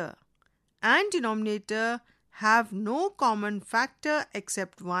numerator and denominator have no common factor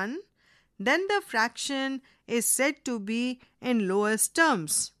except 1, then the fraction is said to be in lowest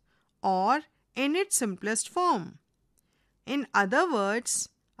terms or in its simplest form. In other words,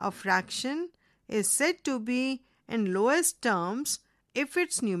 a fraction is said to be in lowest terms if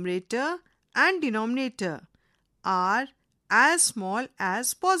its numerator and denominator are as small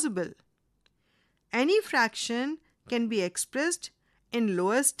as possible. Any fraction can be expressed in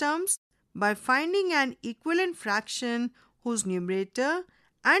lowest terms by finding an equivalent fraction whose numerator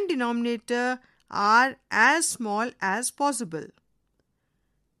and denominator are as small as possible.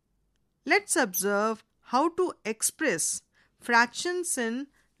 Let's observe how to express fractions in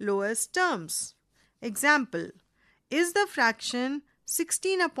lowest terms. Example, is the fraction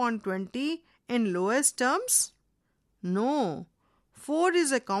 16 upon 20 in lowest terms? No. 4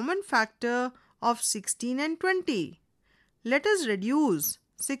 is a common factor of 16 and 20. Let us reduce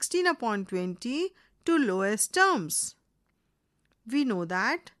 16 upon 20 to lowest terms. We know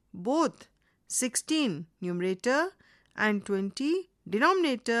that both 16 numerator and 20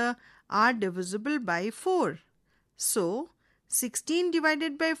 denominator are divisible by 4. So, 16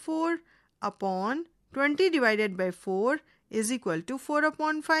 divided by 4 upon 20 divided by 4 is equal to 4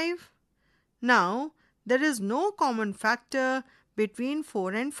 upon 5. Now, there is no common factor between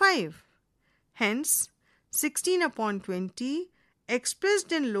 4 and 5. Hence, 16 upon 20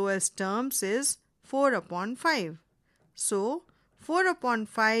 expressed in lowest terms is 4 upon 5. So, 4 upon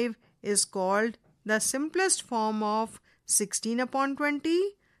 5 is called the simplest form of 16 upon 20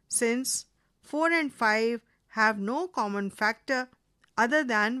 since 4 and 5 have no common factor other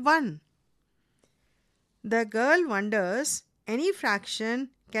than 1. The girl wonders any fraction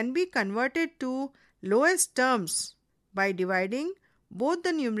can be converted to lowest terms by dividing both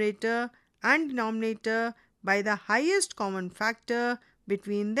the numerator and denominator by the highest common factor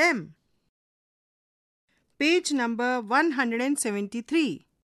between them. Page number 173.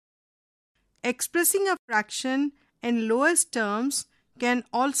 Expressing a fraction in lowest terms can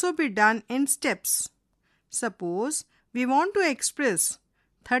also be done in steps. Suppose we want to express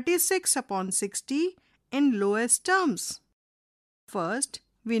 36 upon 60 in lowest terms. First,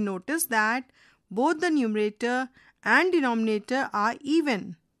 we notice that both the numerator and denominator are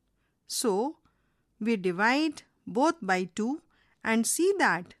even. So, we divide both by 2 and see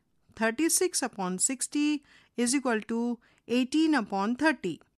that 36 upon 60 is equal to 18 upon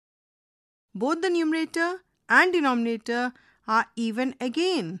 30. Both the numerator and denominator are even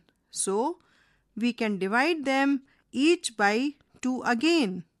again. So, we can divide them each by 2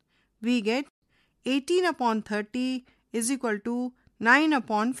 again. We get 18 upon 30 is equal to 9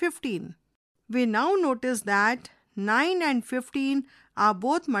 upon 15. We now notice that 9 and 15 are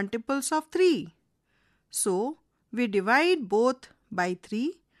both multiples of 3. So, we divide both by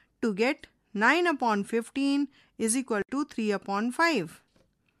 3 to get 9 upon 15 is equal to 3 upon 5.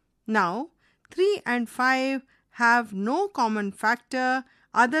 Now, 3 and 5 have no common factor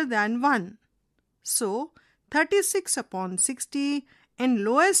other than 1. So, 36 upon 60 in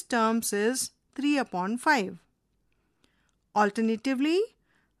lowest terms is 3 upon 5. Alternatively,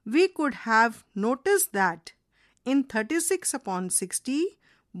 we could have noticed that in 36 upon 60,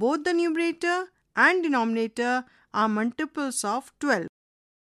 both the numerator and denominator are multiples of 12.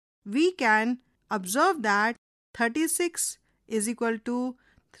 We can observe that 36 is equal to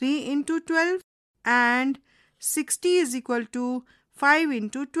 3 into 12 and 60 is equal to 5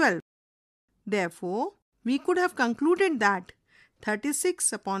 into 12. Therefore, we could have concluded that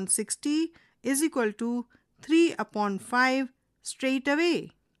 36 upon 60 is equal to 3 upon 5 straight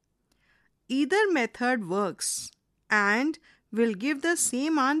away. Either method works and will give the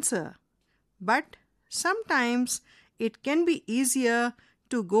same answer, but sometimes it can be easier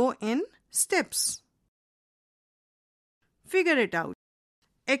to go in steps. Figure it out.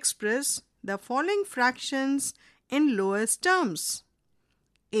 Express the following fractions in lowest terms.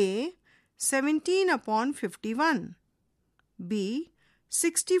 A. 17 upon 51. B.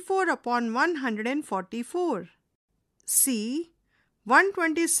 64 upon 144. C.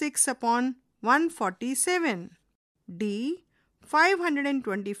 126 upon 147. D.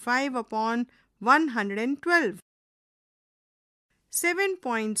 525 upon 112.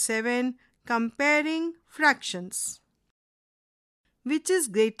 7.7. Comparing fractions. Which is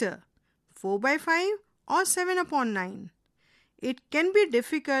greater, 4 by 5 or 7 upon 9? It can be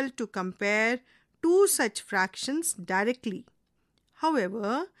difficult to compare two such fractions directly.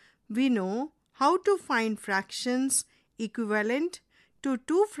 However, we know how to find fractions equivalent to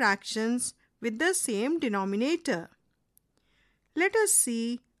two fractions with the same denominator. Let us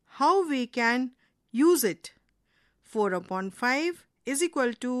see how we can use it. 4 upon 5 is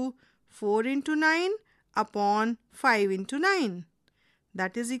equal to 4 into 9 upon 5 into 9.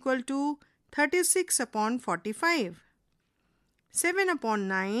 That is equal to 36 upon 45. 7 upon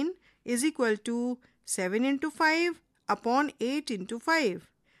 9 is equal to 7 into 5 upon 8 into 5.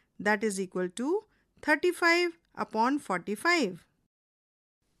 That is equal to 35 upon 45.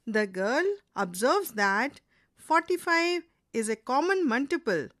 The girl observes that 45 is a common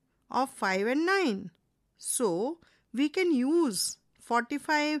multiple of 5 and 9. So, we can use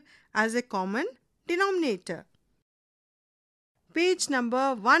 45 as a common denominator. Page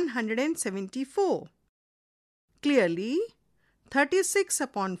number 174. Clearly, 36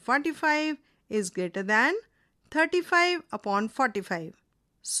 upon 45 is greater than 35 upon 45.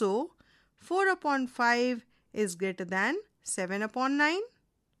 So, 4 upon 5 is greater than 7 upon 9.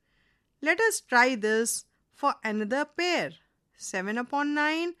 Let us try this for another pair, 7 upon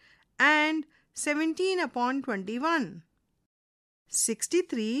 9 and 17 upon 21.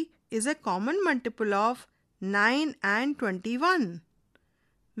 63 is a common multiple of 9 and 21.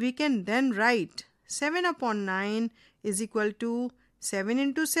 We can then write 7 upon 9 is equal to 7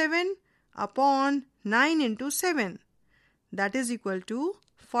 into 7 upon 9 into 7. That is equal to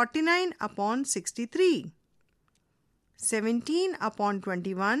 49 upon 63. 17 upon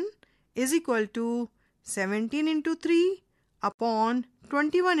 21 is equal to 17 into 3 upon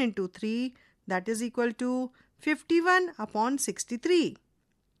 21 into 3. That is equal to 51 upon 63.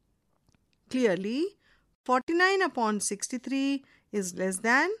 Clearly, 49 upon 63 is less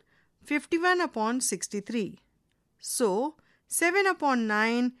than 51 upon 63. So, 7 upon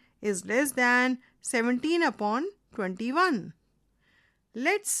 9 is less than 17 upon 21.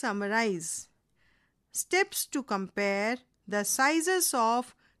 Let's summarize. Steps to compare the sizes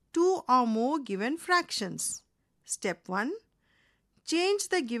of two or more given fractions. Step 1. Change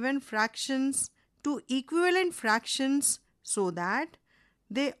the given fractions to equivalent fractions so that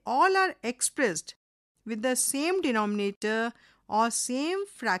they all are expressed with the same denominator or same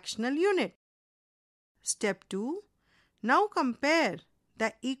fractional unit. Step 2. Now compare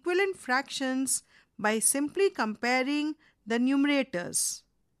the equivalent fractions by simply comparing the numerators,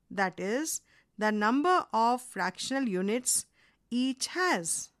 that is, the number of fractional units each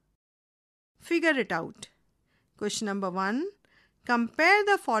has. Figure it out. Question number 1. Compare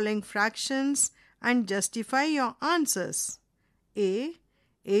the following fractions and justify your answers. A.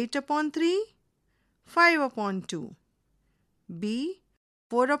 8 upon 3, 5 upon 2. B.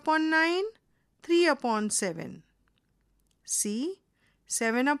 4 upon 9, 3 upon 7. C.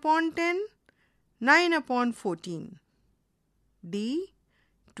 7 upon 10, 9 upon 14. D.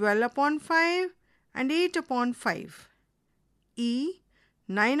 12 upon 5 and 8 upon 5. E.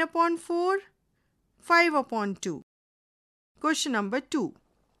 9 upon 4, 5 upon 2. Question number 2.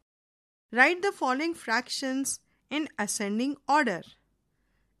 Write the following fractions in ascending order.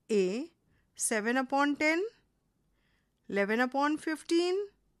 A. 7 upon 10, 11 upon 15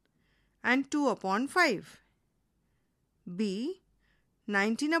 and 2 upon 5. B.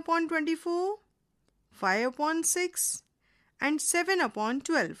 19 upon 24, 5 upon 6 and 7 upon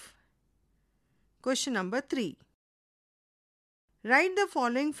 12. Question number 3. Write the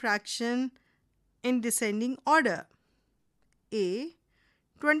following fraction in descending order. A.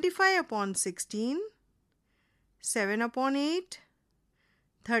 25 upon 16, 7 upon 8,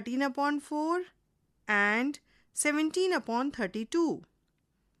 13 upon 4 and 17 upon 32.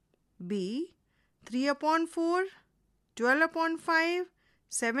 B. 3 upon 4, 12 upon 5,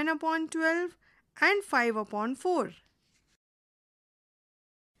 7 upon 12 and 5 upon 4.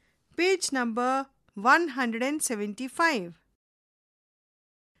 Page number 175.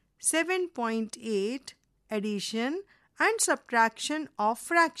 7.8 Addition and subtraction of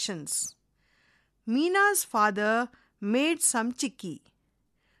fractions. Meena's father made some chikki.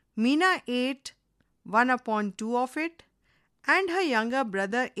 Meena ate 1 upon 2 of it and her younger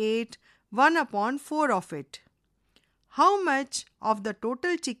brother ate 1 upon 4 of it. How much of the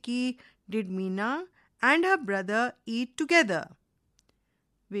total chikki did Meena and her brother eat together?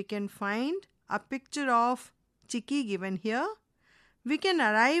 We can find a picture of Chicky given here. We can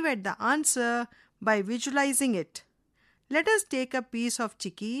arrive at the answer by visualizing it. Let us take a piece of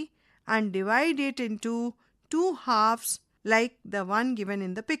Chicky and divide it into two halves like the one given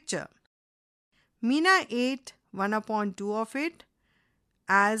in the picture. Meena ate 1/2 of it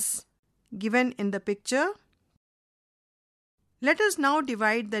as given in the picture. Let us now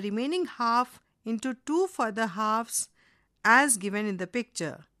divide the remaining half into two further halves as given in the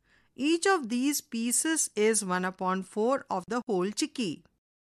picture. Each of these pieces is 1/4 of the whole Chicky.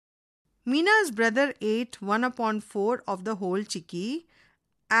 Meena's brother ate 1/4 of the whole Chicky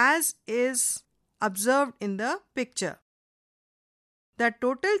as is observed in the picture. The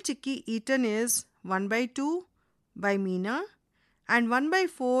total Chicky eaten is 1/2 by Meena and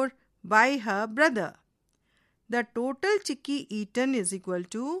 1/4 by her brother. The total Chicky eaten is equal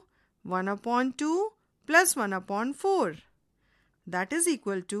to 1/2 plus 1/4. That is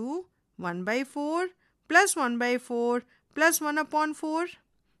equal to 1/4 plus 1/4 plus 1/4.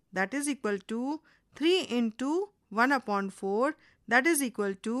 That is equal to 3 into 1/4. That is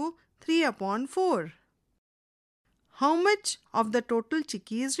equal to 3/4. How much of the total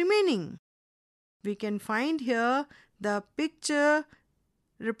Chicky is remaining? We can find here the picture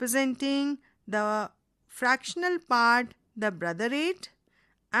representing the fractional part the brother ate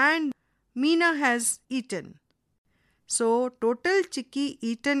and Meena has eaten. So total Chicky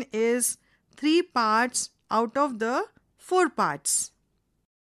eaten is 3 parts out of the 4 parts.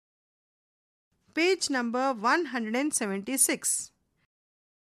 Page number 176.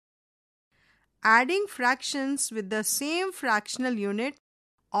 Adding fractions with the same fractional unit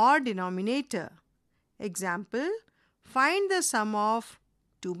or denominator. Example, find the sum of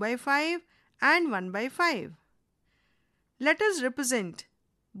 2/5 and 1/5. Let us represent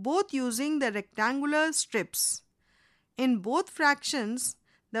both using the rectangular strips. In both fractions,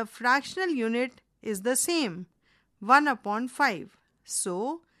 the fractional unit is the same, 1/5.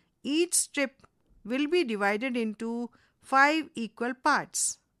 So, each strip will be divided into 5 equal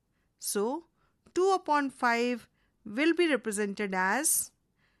parts. So, 2/5 will be represented as,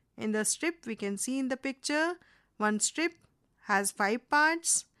 in the strip we can see in the picture, one strip has 5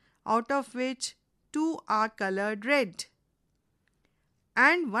 parts, out of which 2 are colored red.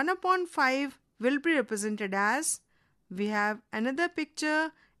 And 1/5 will be represented as, we have another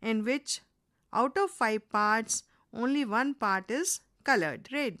picture in which out of 5 parts, only one part is colored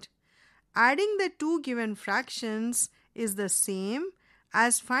red. Adding the two given fractions is the same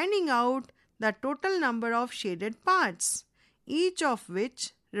as finding out the total number of shaded parts, each of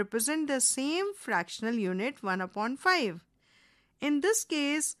which represent the same fractional unit 1/5. In this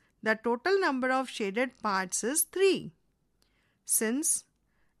case, the total number of shaded parts is 3. Since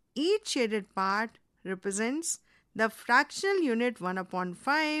each shaded part represents the fractional unit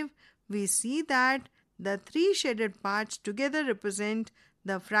 1/5, we see that the 3 shaded parts together represent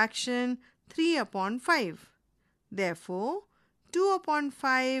the fraction 3/5. Therefore,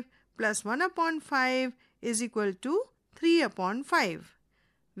 2/5 plus 1/5 is equal to 3/5.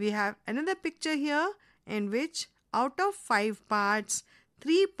 We have another picture here in which out of 5 parts,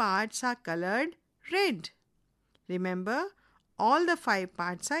 3 parts are colored red. Remember, all the 5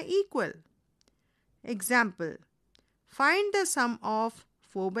 parts are equal. Example, find the sum of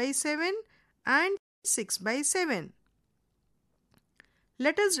 4/7 and 6/7.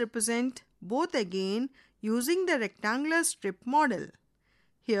 Let us represent both again using the rectangular strip model.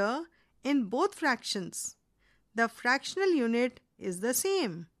 Here, in both fractions, the fractional unit is the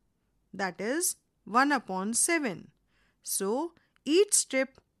same, that is 1/7. So, each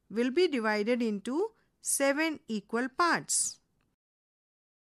strip will be divided into 7 equal parts.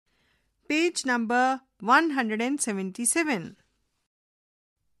 Page number 177.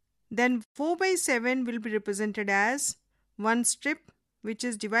 Then 4/7 will be represented as one strip which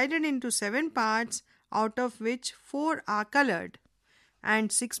is divided into 7 parts, out of which 4 are colored.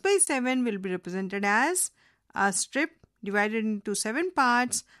 And 6/7 will be represented as a strip divided into 7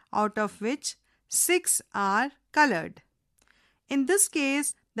 parts, out of which 6 are colored. In this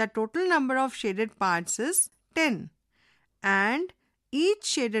case, the total number of shaded parts is 10, and each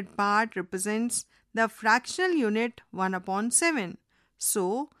shaded part represents the fractional unit 1/7.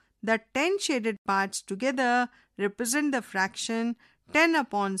 So, the 10 shaded parts together represent the fraction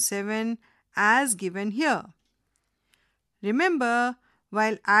 10/7 as given here. Remember,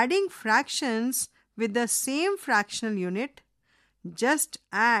 while adding fractions with the same fractional unit, just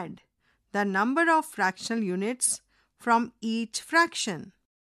add the number of fractional units from each fraction.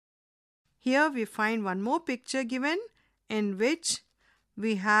 Here we find one more picture given in which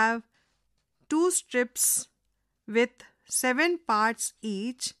we have two strips with 7 parts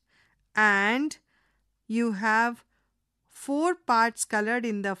each, and you have 4 parts colored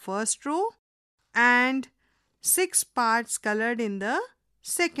in the first row and 6 parts colored in the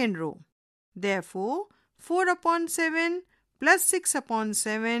second row. Therefore, 4 upon 7 plus 6 upon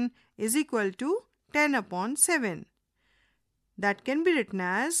 7 is equal to 10 upon 7. That can be written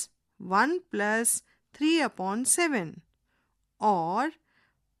as 1 plus 3 upon 7 or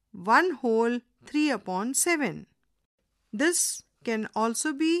 1 whole 3 upon 7. This can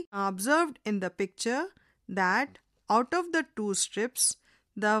also be observed in the picture that out of the two strips,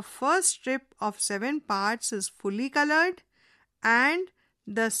 the first strip of 7 parts is fully colored and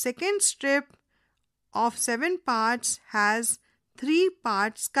the second strip of 7 parts has 3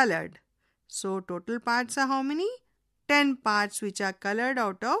 parts colored. So total parts are how many? 10 parts which are colored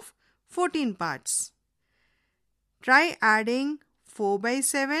out of 14 parts. Try adding 4 by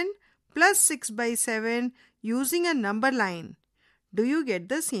 7 plus 6 by 7 using a number line. Do you get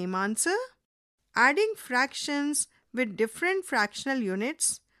the same answer? Adding fractions with different fractional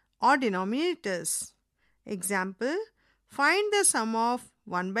units or denominators. Example, find the sum of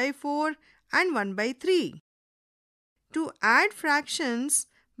 1 by 4 and 1 by 3. To add fractions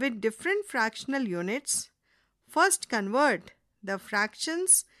with different fractional units, first convert the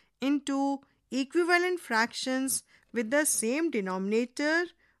fractions into equivalent fractions with the same denominator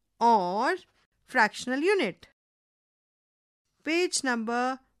or fractional unit. Page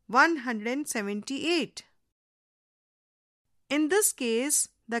number 178. In this case,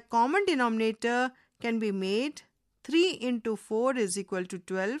 the common denominator can be made 3 into 4 is equal to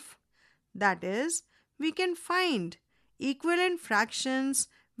 12. That is, we can find equivalent fractions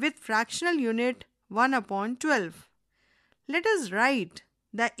with fractional unit 1 upon 12. Let us write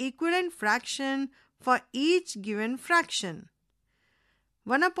the equivalent fraction for each given fraction.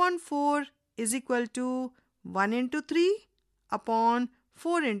 1 upon 4 is equal to 1 into 3 upon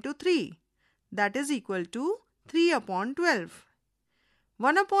 4 into 3. That is equal to 3 upon 12.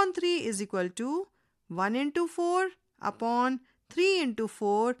 1 upon 3 is equal to 1 into 4 upon 3 into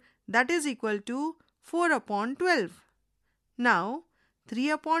 4. That is equal to 4 upon 12. Now, 3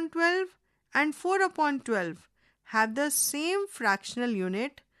 upon 12 and 4 upon 12 have the same fractional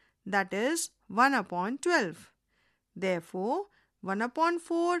unit, that is 1 upon 12. Therefore, 1 upon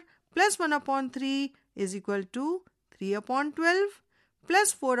 4 plus 1 upon 3 is equal to 3 upon 12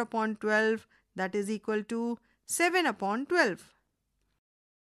 plus 4 upon 12, that is equal to 7 upon 12.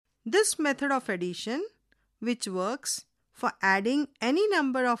 This method of addition, which works for adding any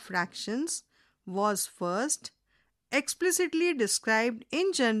number of fractions, was first explicitly described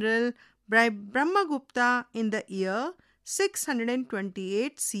in general by Brahmagupta in the year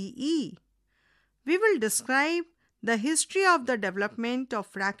 628 CE. We will describe the history of the development of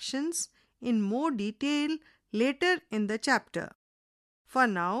fractions in more detail later in the chapter. For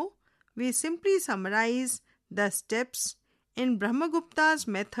now, we simply summarize the steps in Brahmagupta's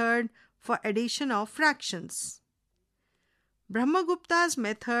method for addition of fractions. Brahmagupta's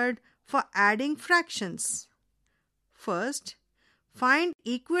method for adding fractions. First, find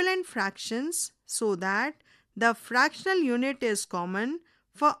equivalent fractions so that the fractional unit is common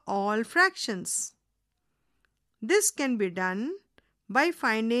for all fractions. This can be done by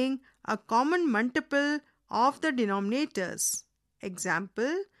finding a common multiple of the denominators.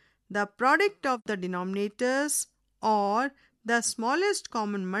 Example, the product of the denominators or the smallest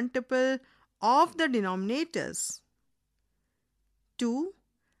common multiple of the denominators. 2.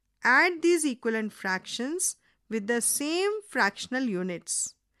 Add these equivalent fractions with the same fractional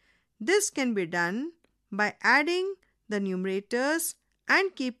units. This can be done by adding the numerators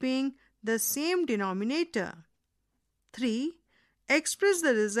and keeping the same denominator. 3. Express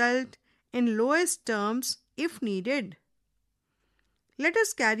the result in lowest terms if needed. Let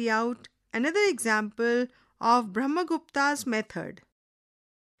us carry out another example of Brahmagupta's method.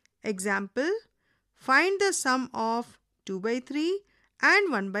 Example, find the sum of 2 by 3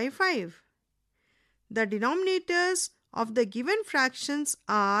 and 1 by 5. The denominators of the given fractions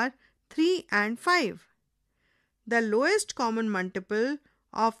are 3 and 5. The lowest common multiple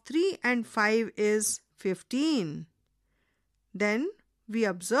of 3 and 5 is 15. Then we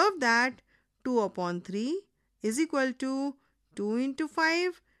observe that 2 upon 3 is equal to 2 into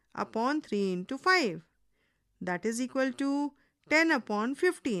 5 upon 3 into 5. That is equal to 10 upon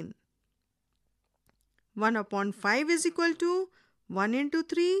 15. 1 upon 5 is equal to 1 into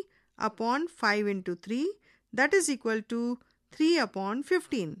 3 upon 5 into 3. That is equal to 3 upon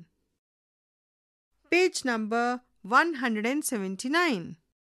 15. Page number 179.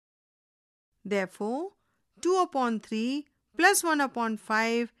 Therefore, 2 upon 3 plus 1 upon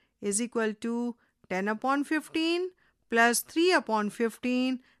 5 is equal to 10 upon 15 plus 3 upon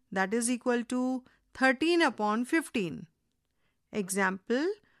 15, that is equal to 13 upon 15. Example,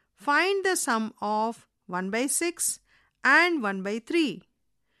 find the sum of 1 by 6 and 1 by 3.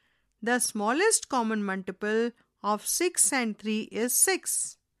 The smallest common multiple of 6 and 3 is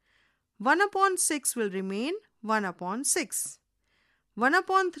 6. 1 upon 6 will remain 1 upon 6. 1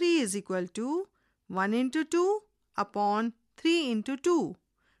 upon 3 is equal to 1 into 2 upon 3 into 2.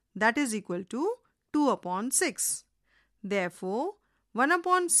 That is equal to 2 upon 6. Therefore, 1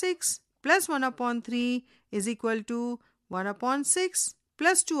 upon 6 plus 1 upon 3 is equal to 1 upon 6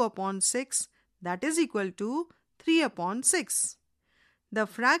 plus 2 upon 6, that is equal to 3 upon 6. The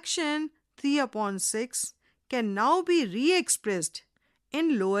fraction 3 upon 6 can now be re-expressed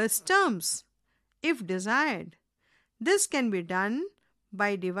in lowest terms if desired. This can be done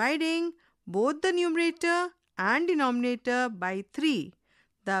by dividing both the numerator and denominator by 3,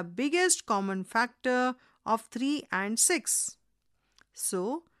 the biggest common factor of 3 and 6.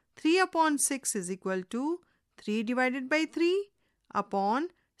 So, 3 upon 6 is equal to 3 divided by 3 upon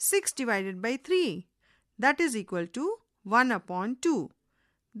 6 divided by 3. That is equal to 1 upon 2.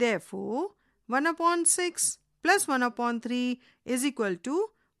 Therefore, 1 upon 6 plus 1 upon 3 is equal to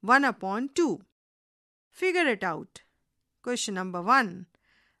 1 upon 2. Figure it out. Question number 1.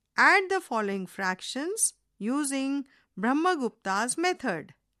 Add the following fractions using Brahmagupta's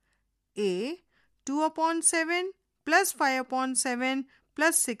method. A. 2 upon 7 plus 5 upon 7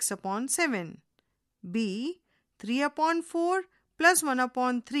 plus 6 upon 7. B. 3 upon 4 plus 1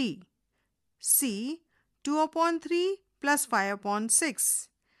 upon 3. C. 2 upon 3 plus 5 upon 6.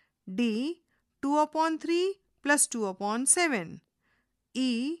 D. 2 upon 3 plus 2 upon 7.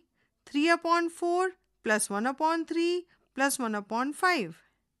 E. 3 upon 4 plus 1 upon 3 plus 1 upon 5.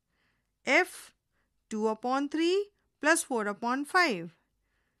 F. 2 upon 3 plus 4 upon 5.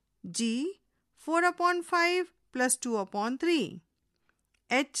 G. 4 upon 5 plus 2 upon 3.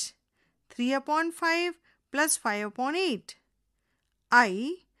 H. 3 upon 5 plus 5 upon 8.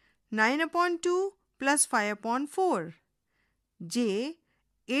 I. 9 upon 2 plus 5 upon 4. J.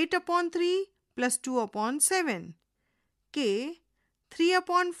 8 upon 3 plus 2 upon 7. K. 3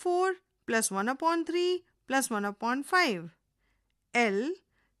 upon 4 plus 1 upon 3 plus 1 upon 5. L.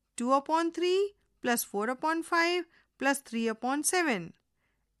 2 upon 3 plus 4 upon 5 plus 3 upon 7.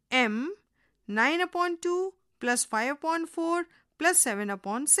 M. 9 upon 2 plus 5 upon 4 plus 7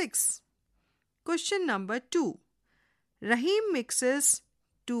 upon 6. Question number 2. Rahim mixes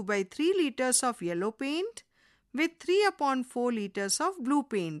 2 by 3 liters of yellow paint with 3 upon 4 liters of blue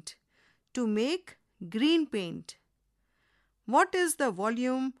paint to make green paint. What is the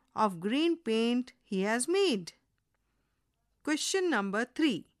volume of green paint he has made? Question number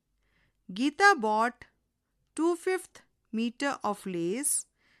 3. Geeta bought 2/5 meter of lace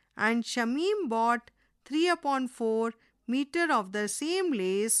and Shamim bought 3 upon 4 meter of the same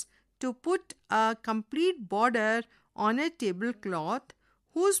lace to put a complete border on a tablecloth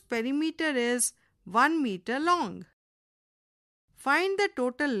whose perimeter is 1 meter long. Find the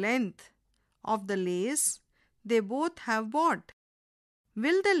total length of the lace they both have bought.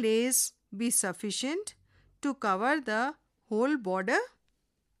 Will the lace be sufficient to cover the whole border?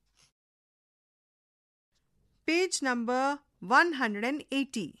 Page number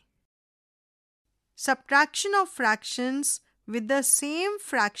 180. Subtraction of fractions with the same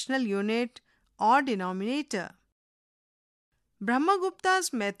fractional unit or denominator.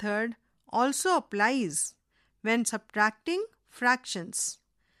 Brahmagupta's method also applies when subtracting fractions.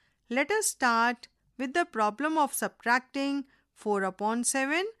 Let us start with the problem of subtracting 4 upon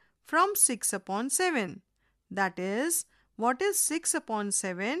 7 from 6 upon 7. That is, what is 6 upon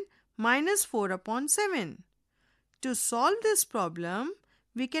 7 minus 4 upon 7? To solve this problem,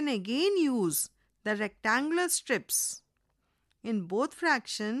 we can again use the rectangular strips. In both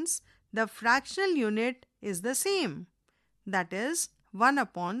fractions, the fractional unit is the same. That is 1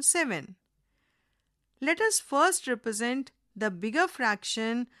 upon 7. Let us first represent the bigger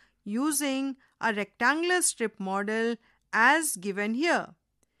fraction using a rectangular strip model as given here.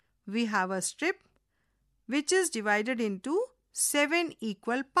 We have a strip which is divided into 7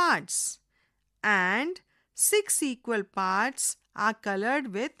 equal parts and 6 equal parts are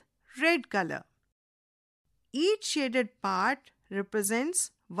colored with red color. Each shaded part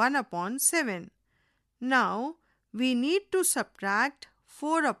represents 1 upon 7. Now, we need to subtract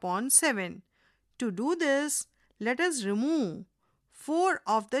 4 upon 7. To do this, let us remove 4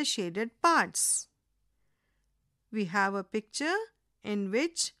 of the shaded parts. We have a picture in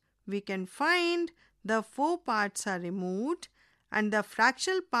which we can find the 4 parts are removed and the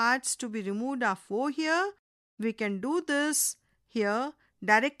fractional parts to be removed are 4 here. We can do this here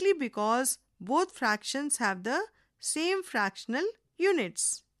directly because both fractions have the same fractional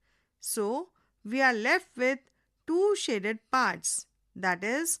units. So, we are left with two shaded parts, that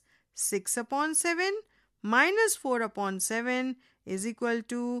is 6 upon 7 minus 4 upon 7 is equal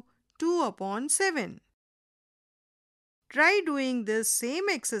to 2 upon 7. Try doing this same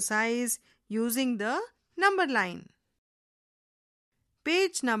exercise using the number line.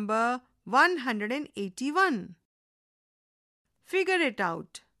 Page number 181. Figure it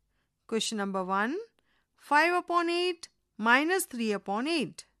out. Question number 1. 5 upon 8 minus 3 upon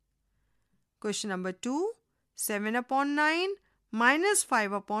 8. Question number 2. 7 upon 9 minus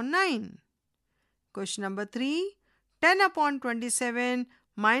 5 upon 9. Question number 3. 10 upon 27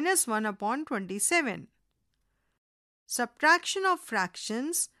 minus 1 upon 27. Subtraction of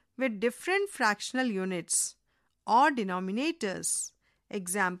fractions with different fractional units or denominators.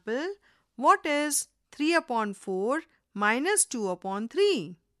 Example, what is 3 upon 4 minus 2 upon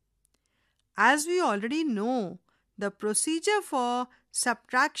 3? As we already know, the procedure for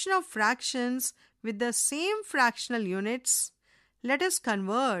subtraction of fractions with the same fractional units, let us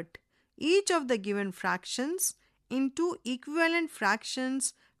convert each of the given fractions into equivalent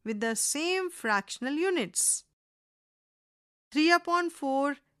fractions with the same fractional units. 3 upon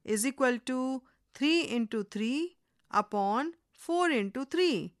 4 is equal to 3 into 3 upon 4 into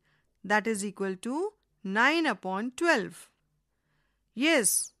 3, that is equal to 9 upon 12.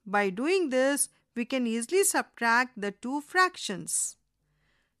 Yes, by doing this, we can easily subtract the two fractions.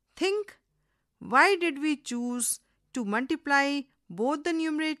 Think, why did we choose to multiply both the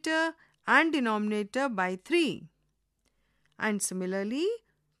numerator and denominator by 3? And similarly,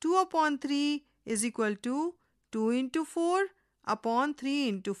 2 upon 3 is equal to 2 into 4 upon 3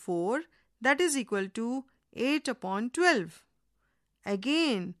 into 4, that is equal to 8 upon 12.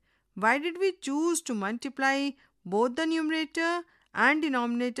 Again, why did we choose to multiply both the numerator and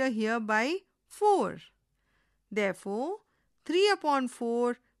denominator here by 4? Therefore, 3 upon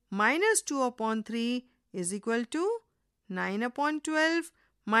 4 minus 2 upon 3 is equal to 9 upon 12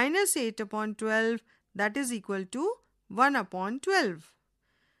 minus 8 upon 12, that is equal to 1 upon 12.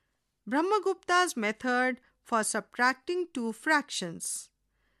 Brahmagupta's method for subtracting two fractions.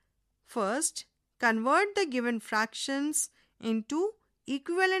 First, convert the given fractions into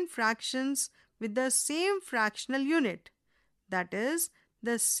equivalent fractions with the same fractional unit, that is,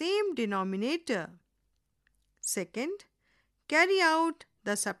 the same denominator. Second, carry out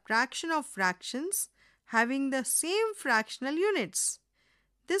the subtraction of fractions having the same fractional units.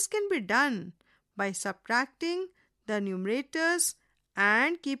 This can be done by subtracting the numerators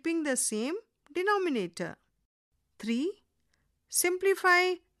and keeping the same denominator. 3.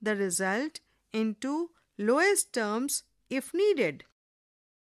 Simplify the result into lowest terms if needed.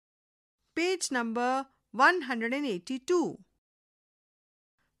 Page number 182.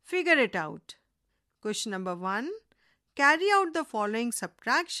 Figure it out. Question number 1. Carry out the following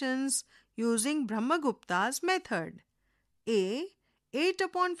subtractions using Brahmagupta's method. A. 8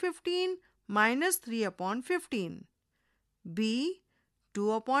 upon 15 minus 3 upon 15. B.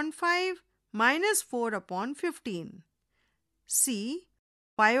 2 upon 5 minus 4 upon 15. C.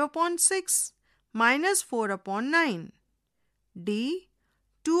 5 upon 6 minus 4 upon 9. D.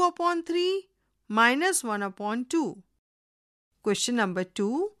 2 upon 3 minus 1 upon 2. Question number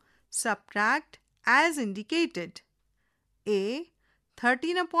 2. Subtract as indicated. A.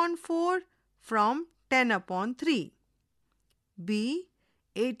 13 upon 4 from 10 upon 3. B.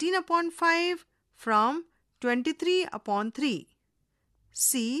 18 upon 5 from 23 upon 3.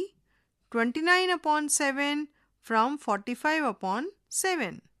 C. 29 upon 7 from 45 upon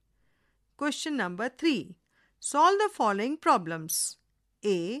 7. Question number 3. Solve the following problems.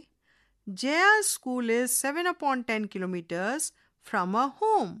 A. Jaya's school is 7 upon 10 kilometers from her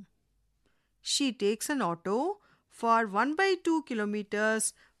home. She takes an auto for 1/2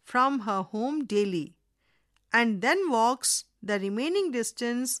 kilometers from her home daily and then walks the remaining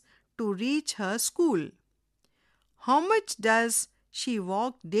distance to reach her school. How much does she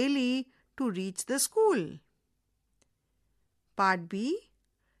walk daily to reach the school? Part B.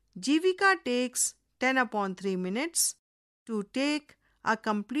 Jivika takes 10 upon 3 minutes to take a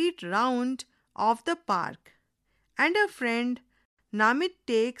complete round of the park, and her friend Namit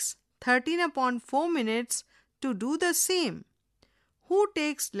takes 13 upon 4 minutes to do the same. Who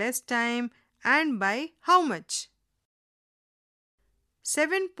takes less time and by how much?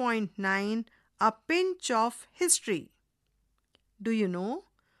 7.9. A pinch of history. Do you know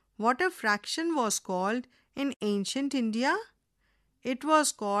what a fraction was called in ancient India? It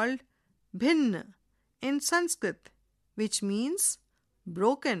was called bhin in Sanskrit, which means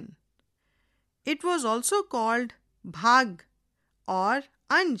broken. It was also called bhag or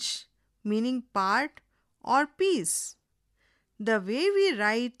ansh, meaning part or piece. The way we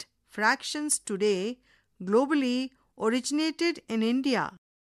write fractions today globally originated in India.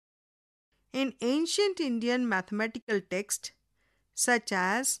 In ancient Indian mathematical texts such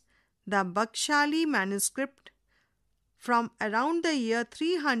as the Bakshali manuscript from around the year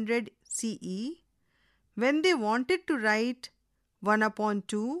 300 CE, when they wanted to write 1 upon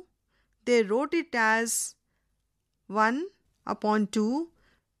 2, they wrote it as 1 upon 2,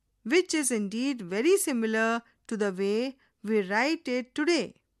 which is indeed very similar to the way we write it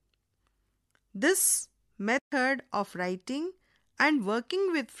today. This method of writing and working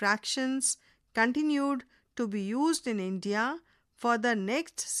with fractions continued to be used in India for the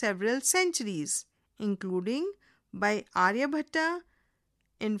next several centuries, including by Aryabhatta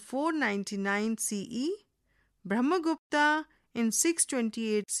in 499 CE, Brahmagupta in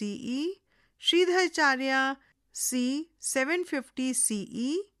 628 CE, Sridharacharya c. 750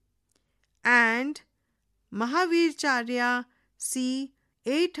 CE, and Mahavircharya c.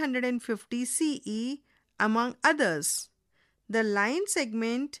 850 CE, among others. The line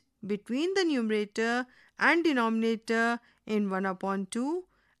segment between the numerator and denominator in 1 upon 2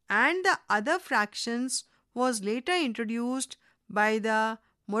 and the other fractions was later introduced by the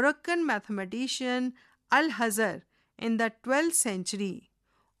Moroccan mathematician Al-Hazar in the 12th century.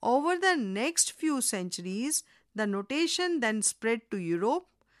 Over the next few centuries, the notation then spread to Europe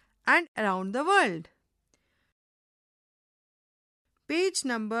and around the world. Page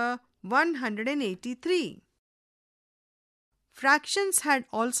number 183. Fractions had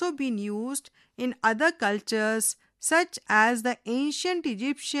also been used in other cultures such as the ancient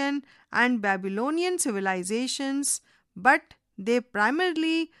Egyptian and Babylonian civilizations, but they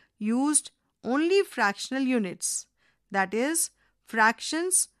primarily used only fractional units, that is,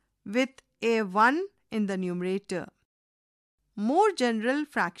 fractions with a 1 in the numerator. More general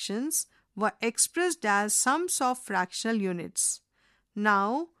fractions were expressed as sums of fractional units,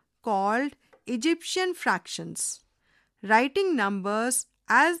 now called Egyptian fractions. Writing numbers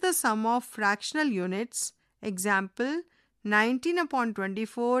as the sum of fractional units, example 19 upon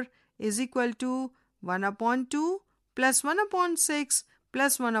 24 is equal to 1 upon 2 plus 1 upon 6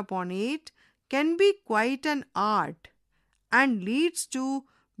 plus 1 upon 8, can be quite an art and leads to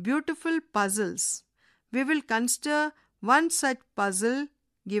beautiful puzzles. We will consider one such puzzle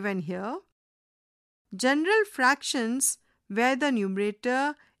given here. General fractions where the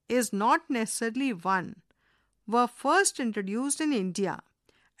numerator is not necessarily 1 were first introduced in India,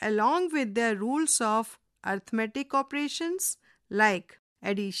 along with their rules of arithmetic operations like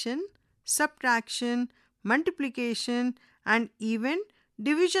addition, subtraction, multiplication, and even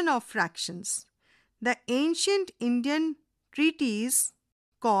division of fractions. The ancient Indian treatise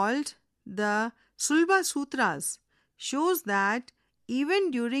called the Sulba Sutras shows that even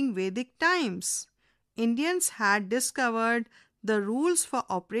during Vedic times, Indians had discovered the rules for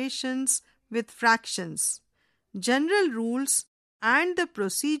operations with fractions. General rules and the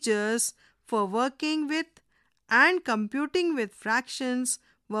procedures for working with and computing with fractions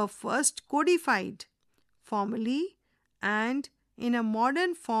were first codified, formally and in a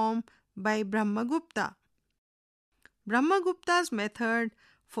modern form by Brahmagupta. Brahmagupta's method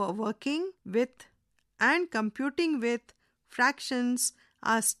for working with and computing with fractions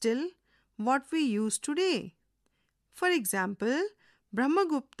are still what we use today. For example,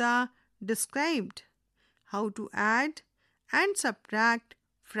 Brahmagupta described how to add and subtract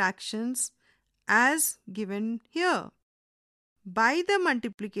fractions as given here. By the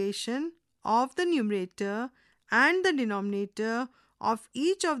multiplication of the numerator and the denominator of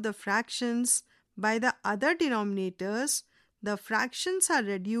each of the fractions by the other denominators, the fractions are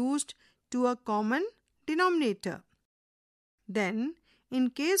reduced to a common denominator. Then, in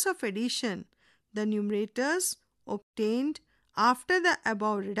case of addition, the numerators obtained after the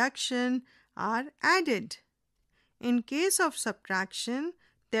above reduction are added. In case of subtraction,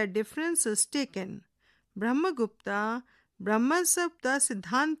 their difference is taken. Brahmagupta, Brahmasabda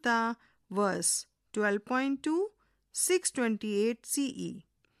Siddhanta, verse 12.2, 628 CE.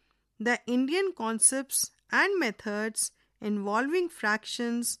 The Indian concepts and methods involving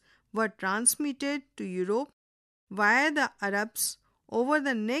fractions were transmitted to Europe via the Arabs over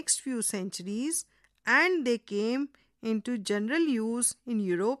the next few centuries, and they came into general use in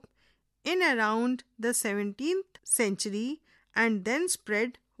Europe in around the 17th century and then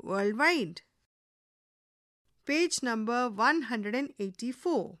spread worldwide. Page number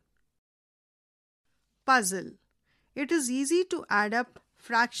 184. Puzzle. It is easy to add up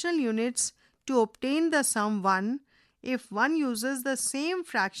fractional units to obtain the sum 1 if one uses the same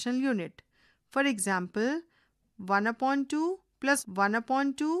fractional unit. For example, 1 upon 2 plus 1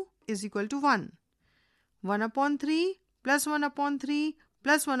 upon 2 is equal to 1. 1 upon 3 plus 1 upon 3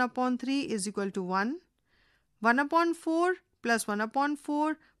 plus 1 upon 3 is equal to 1. 1 upon 4 plus 1 upon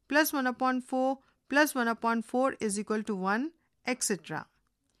 4 plus 1 upon 4 plus 1 upon 4 is equal to 1, etc.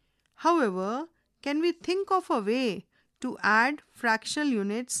 However, can we think of a way to add fractional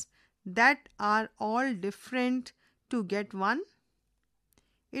units that are all different to get 1?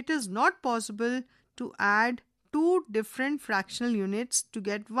 It is not possible to add two different fractional units to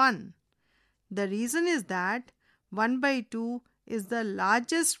get 1. The reason is that 1 by 2 is the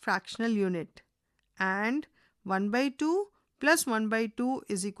largest fractional unit and 1 by 2 plus 1 by 2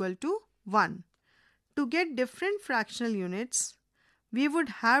 is equal to 1. To get different fractional units, we would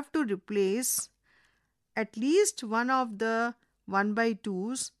have to replace at least one of the 1 by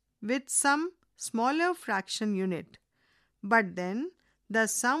 2's with some smaller fraction unit, but then the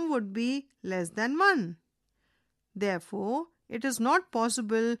sum would be less than 1. Therefore, it is not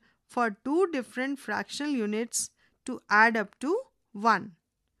possible for two different fractional units to add up to 1.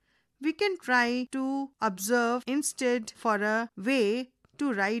 We can try to observe instead for a way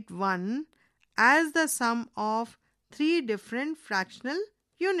to write 1 as the sum of three different fractional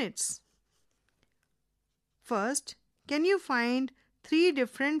units. First, can you find three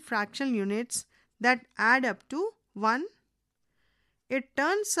different fractional units that add up to 1? It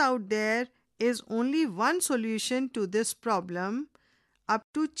turns out there is only one solution to this problem up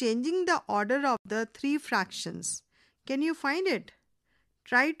to changing the order of the three fractions. Can you find it?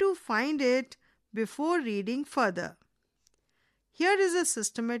 Try to find it before reading further. Here is a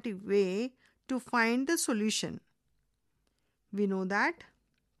systematic way to find the solution. We know that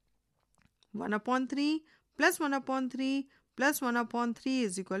 1 upon 3 plus 1 upon 3 plus 1 upon 3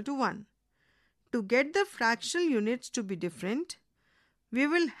 is equal to 1. To get the fractional units to be different, we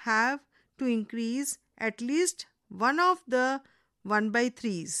will have to increase at least one of the 1 by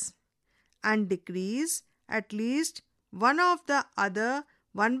 3's and decrease at least one of the other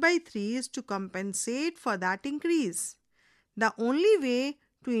 1 by 3's to compensate for that increase. The only way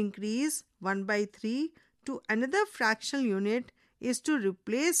to increase 1 by 3 to another fractional unit is to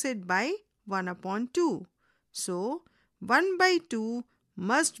replace it by 1 upon 2. So, 1 by 2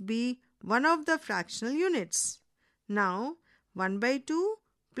 must be one of the fractional units. Now, 1 by 2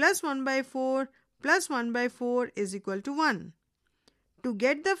 plus 1 by 4 plus 1 by 4 is equal to 1. To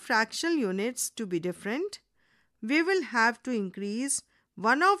get the fractional units to be different, we will have to increase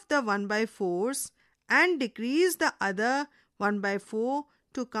one of the 1 by 4's and decrease the other 1 by 4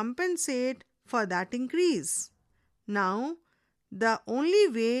 to compensate for that increase. Now, the only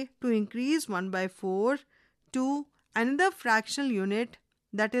way to increase 1 by 4 to another fractional unit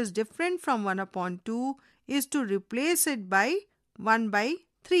that is different from 1 upon 2 is to replace it by 1 by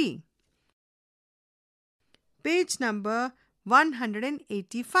 3. Page number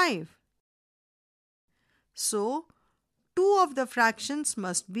 185. So, two of the fractions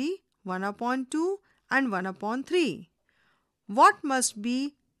must be 1 upon 2 and 1 upon 3. What must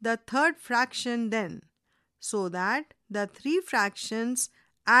be the third fraction then, so that the three fractions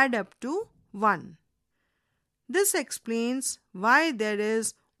add up to 1? This explains why there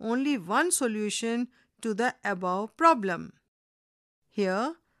is only one solution to the above problem.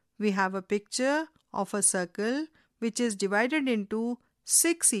 Here we have a picture of a circle which is divided into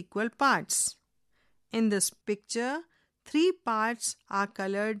 6 equal parts. In this picture, 3 parts are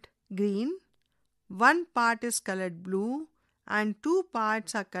colored green, 1 part is colored blue, and 2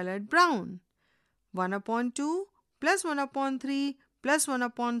 parts are colored brown. 1 upon 2 plus 1 upon 3 plus 1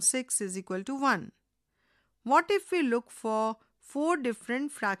 upon 6 is equal to 1. What if we look for 4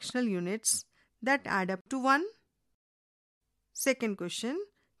 different fractional units that add up to 1? Second question,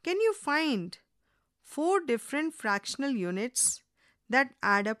 can you find 4 different fractional units that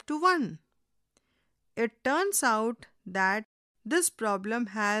add up to 1? It turns out that this problem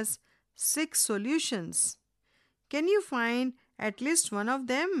has 6 solutions. Can you find at least one of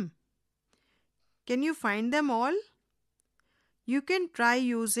them? Can you find them all? You can try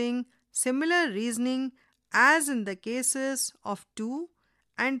using similar reasoning as in the cases of 2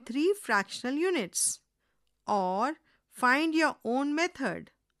 and 3 fractional units, or find your own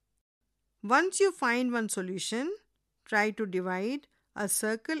method. Once you find one solution, try to divide a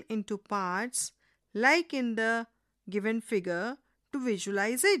circle into parts like in the given figure to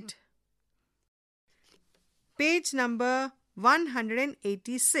visualize it. Page number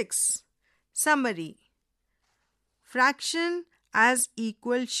 186. Summary. Fraction as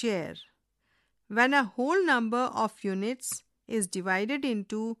equal share. When a whole number of units is divided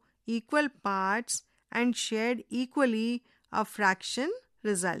into equal parts and shared equally, a fraction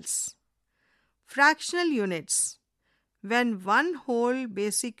results. Fractional units. when one whole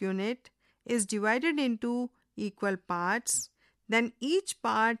basic unit is divided into equal parts, then each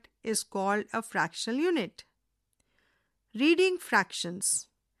part is called a fractional unit. Reading fractions.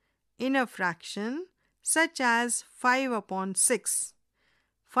 In a fraction, such as 5 upon 6,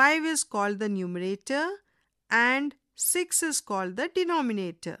 5 is called the numerator and 6 is called the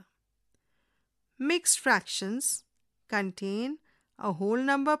denominator. Mixed fractions contain a whole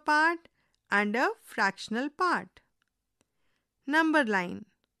number part and a fractional part. Number line.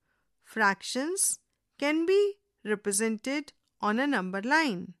 Fractions can be represented on a number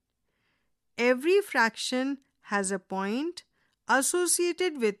line. Every fraction has a point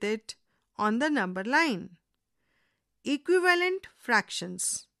associated with it on the number line. Equivalent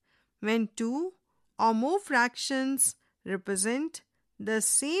fractions. When two or more fractions represent the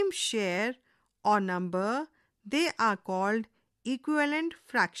same share or number, they are called equivalent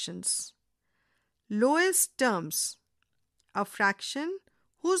fractions. Lowest terms. A fraction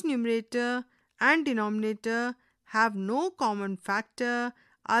whose numerator and denominator have no common factor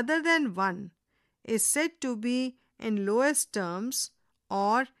other than 1 is said to be in lowest terms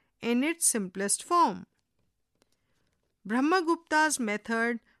or in its simplest form. Brahmagupta's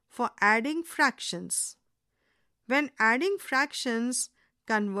method for adding fractions. When adding fractions,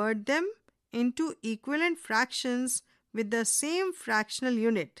 convert them into equivalent fractions with the same fractional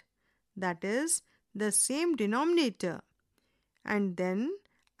unit, that is, the same denominator, and then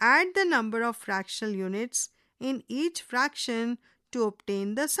add the number of fractional units in each fraction to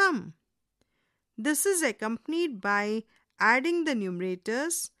obtain the sum. This is accompanied by adding the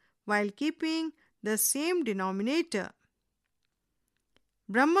numerators while keeping the same denominator.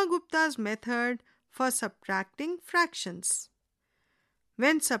 Brahmagupta's method for subtracting fractions.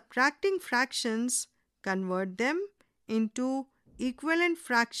 When subtracting fractions, convert them into equivalent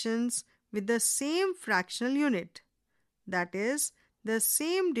fractions with the same fractional unit, that is, the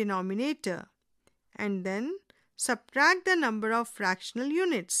same denominator, and then subtract the number of fractional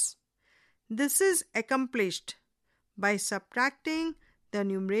units. This is accomplished by subtracting the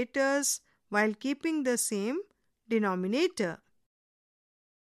numerators while keeping the same denominator.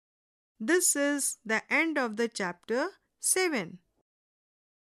 This is the end of the chapter 7.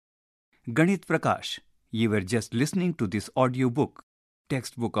 Ganit Prakash, you were just listening to this audio book,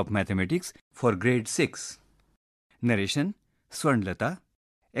 Textbook of Mathematics for Grade 6. Narration, Swarnlata.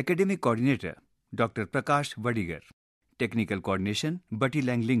 Academic Coordinator, Dr. Prakash Vadigar. Technical Coordination, Bati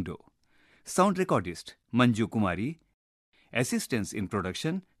Langlingdo. Sound Recordist, Manju Kumari. Assistance in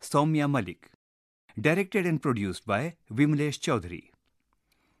Production, Soumya Malik. Directed and produced by Vimlesh Chaudhary.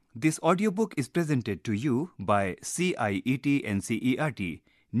 This audiobook is presented to you by CIET NCERT,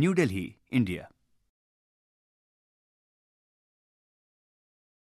 New Delhi, India.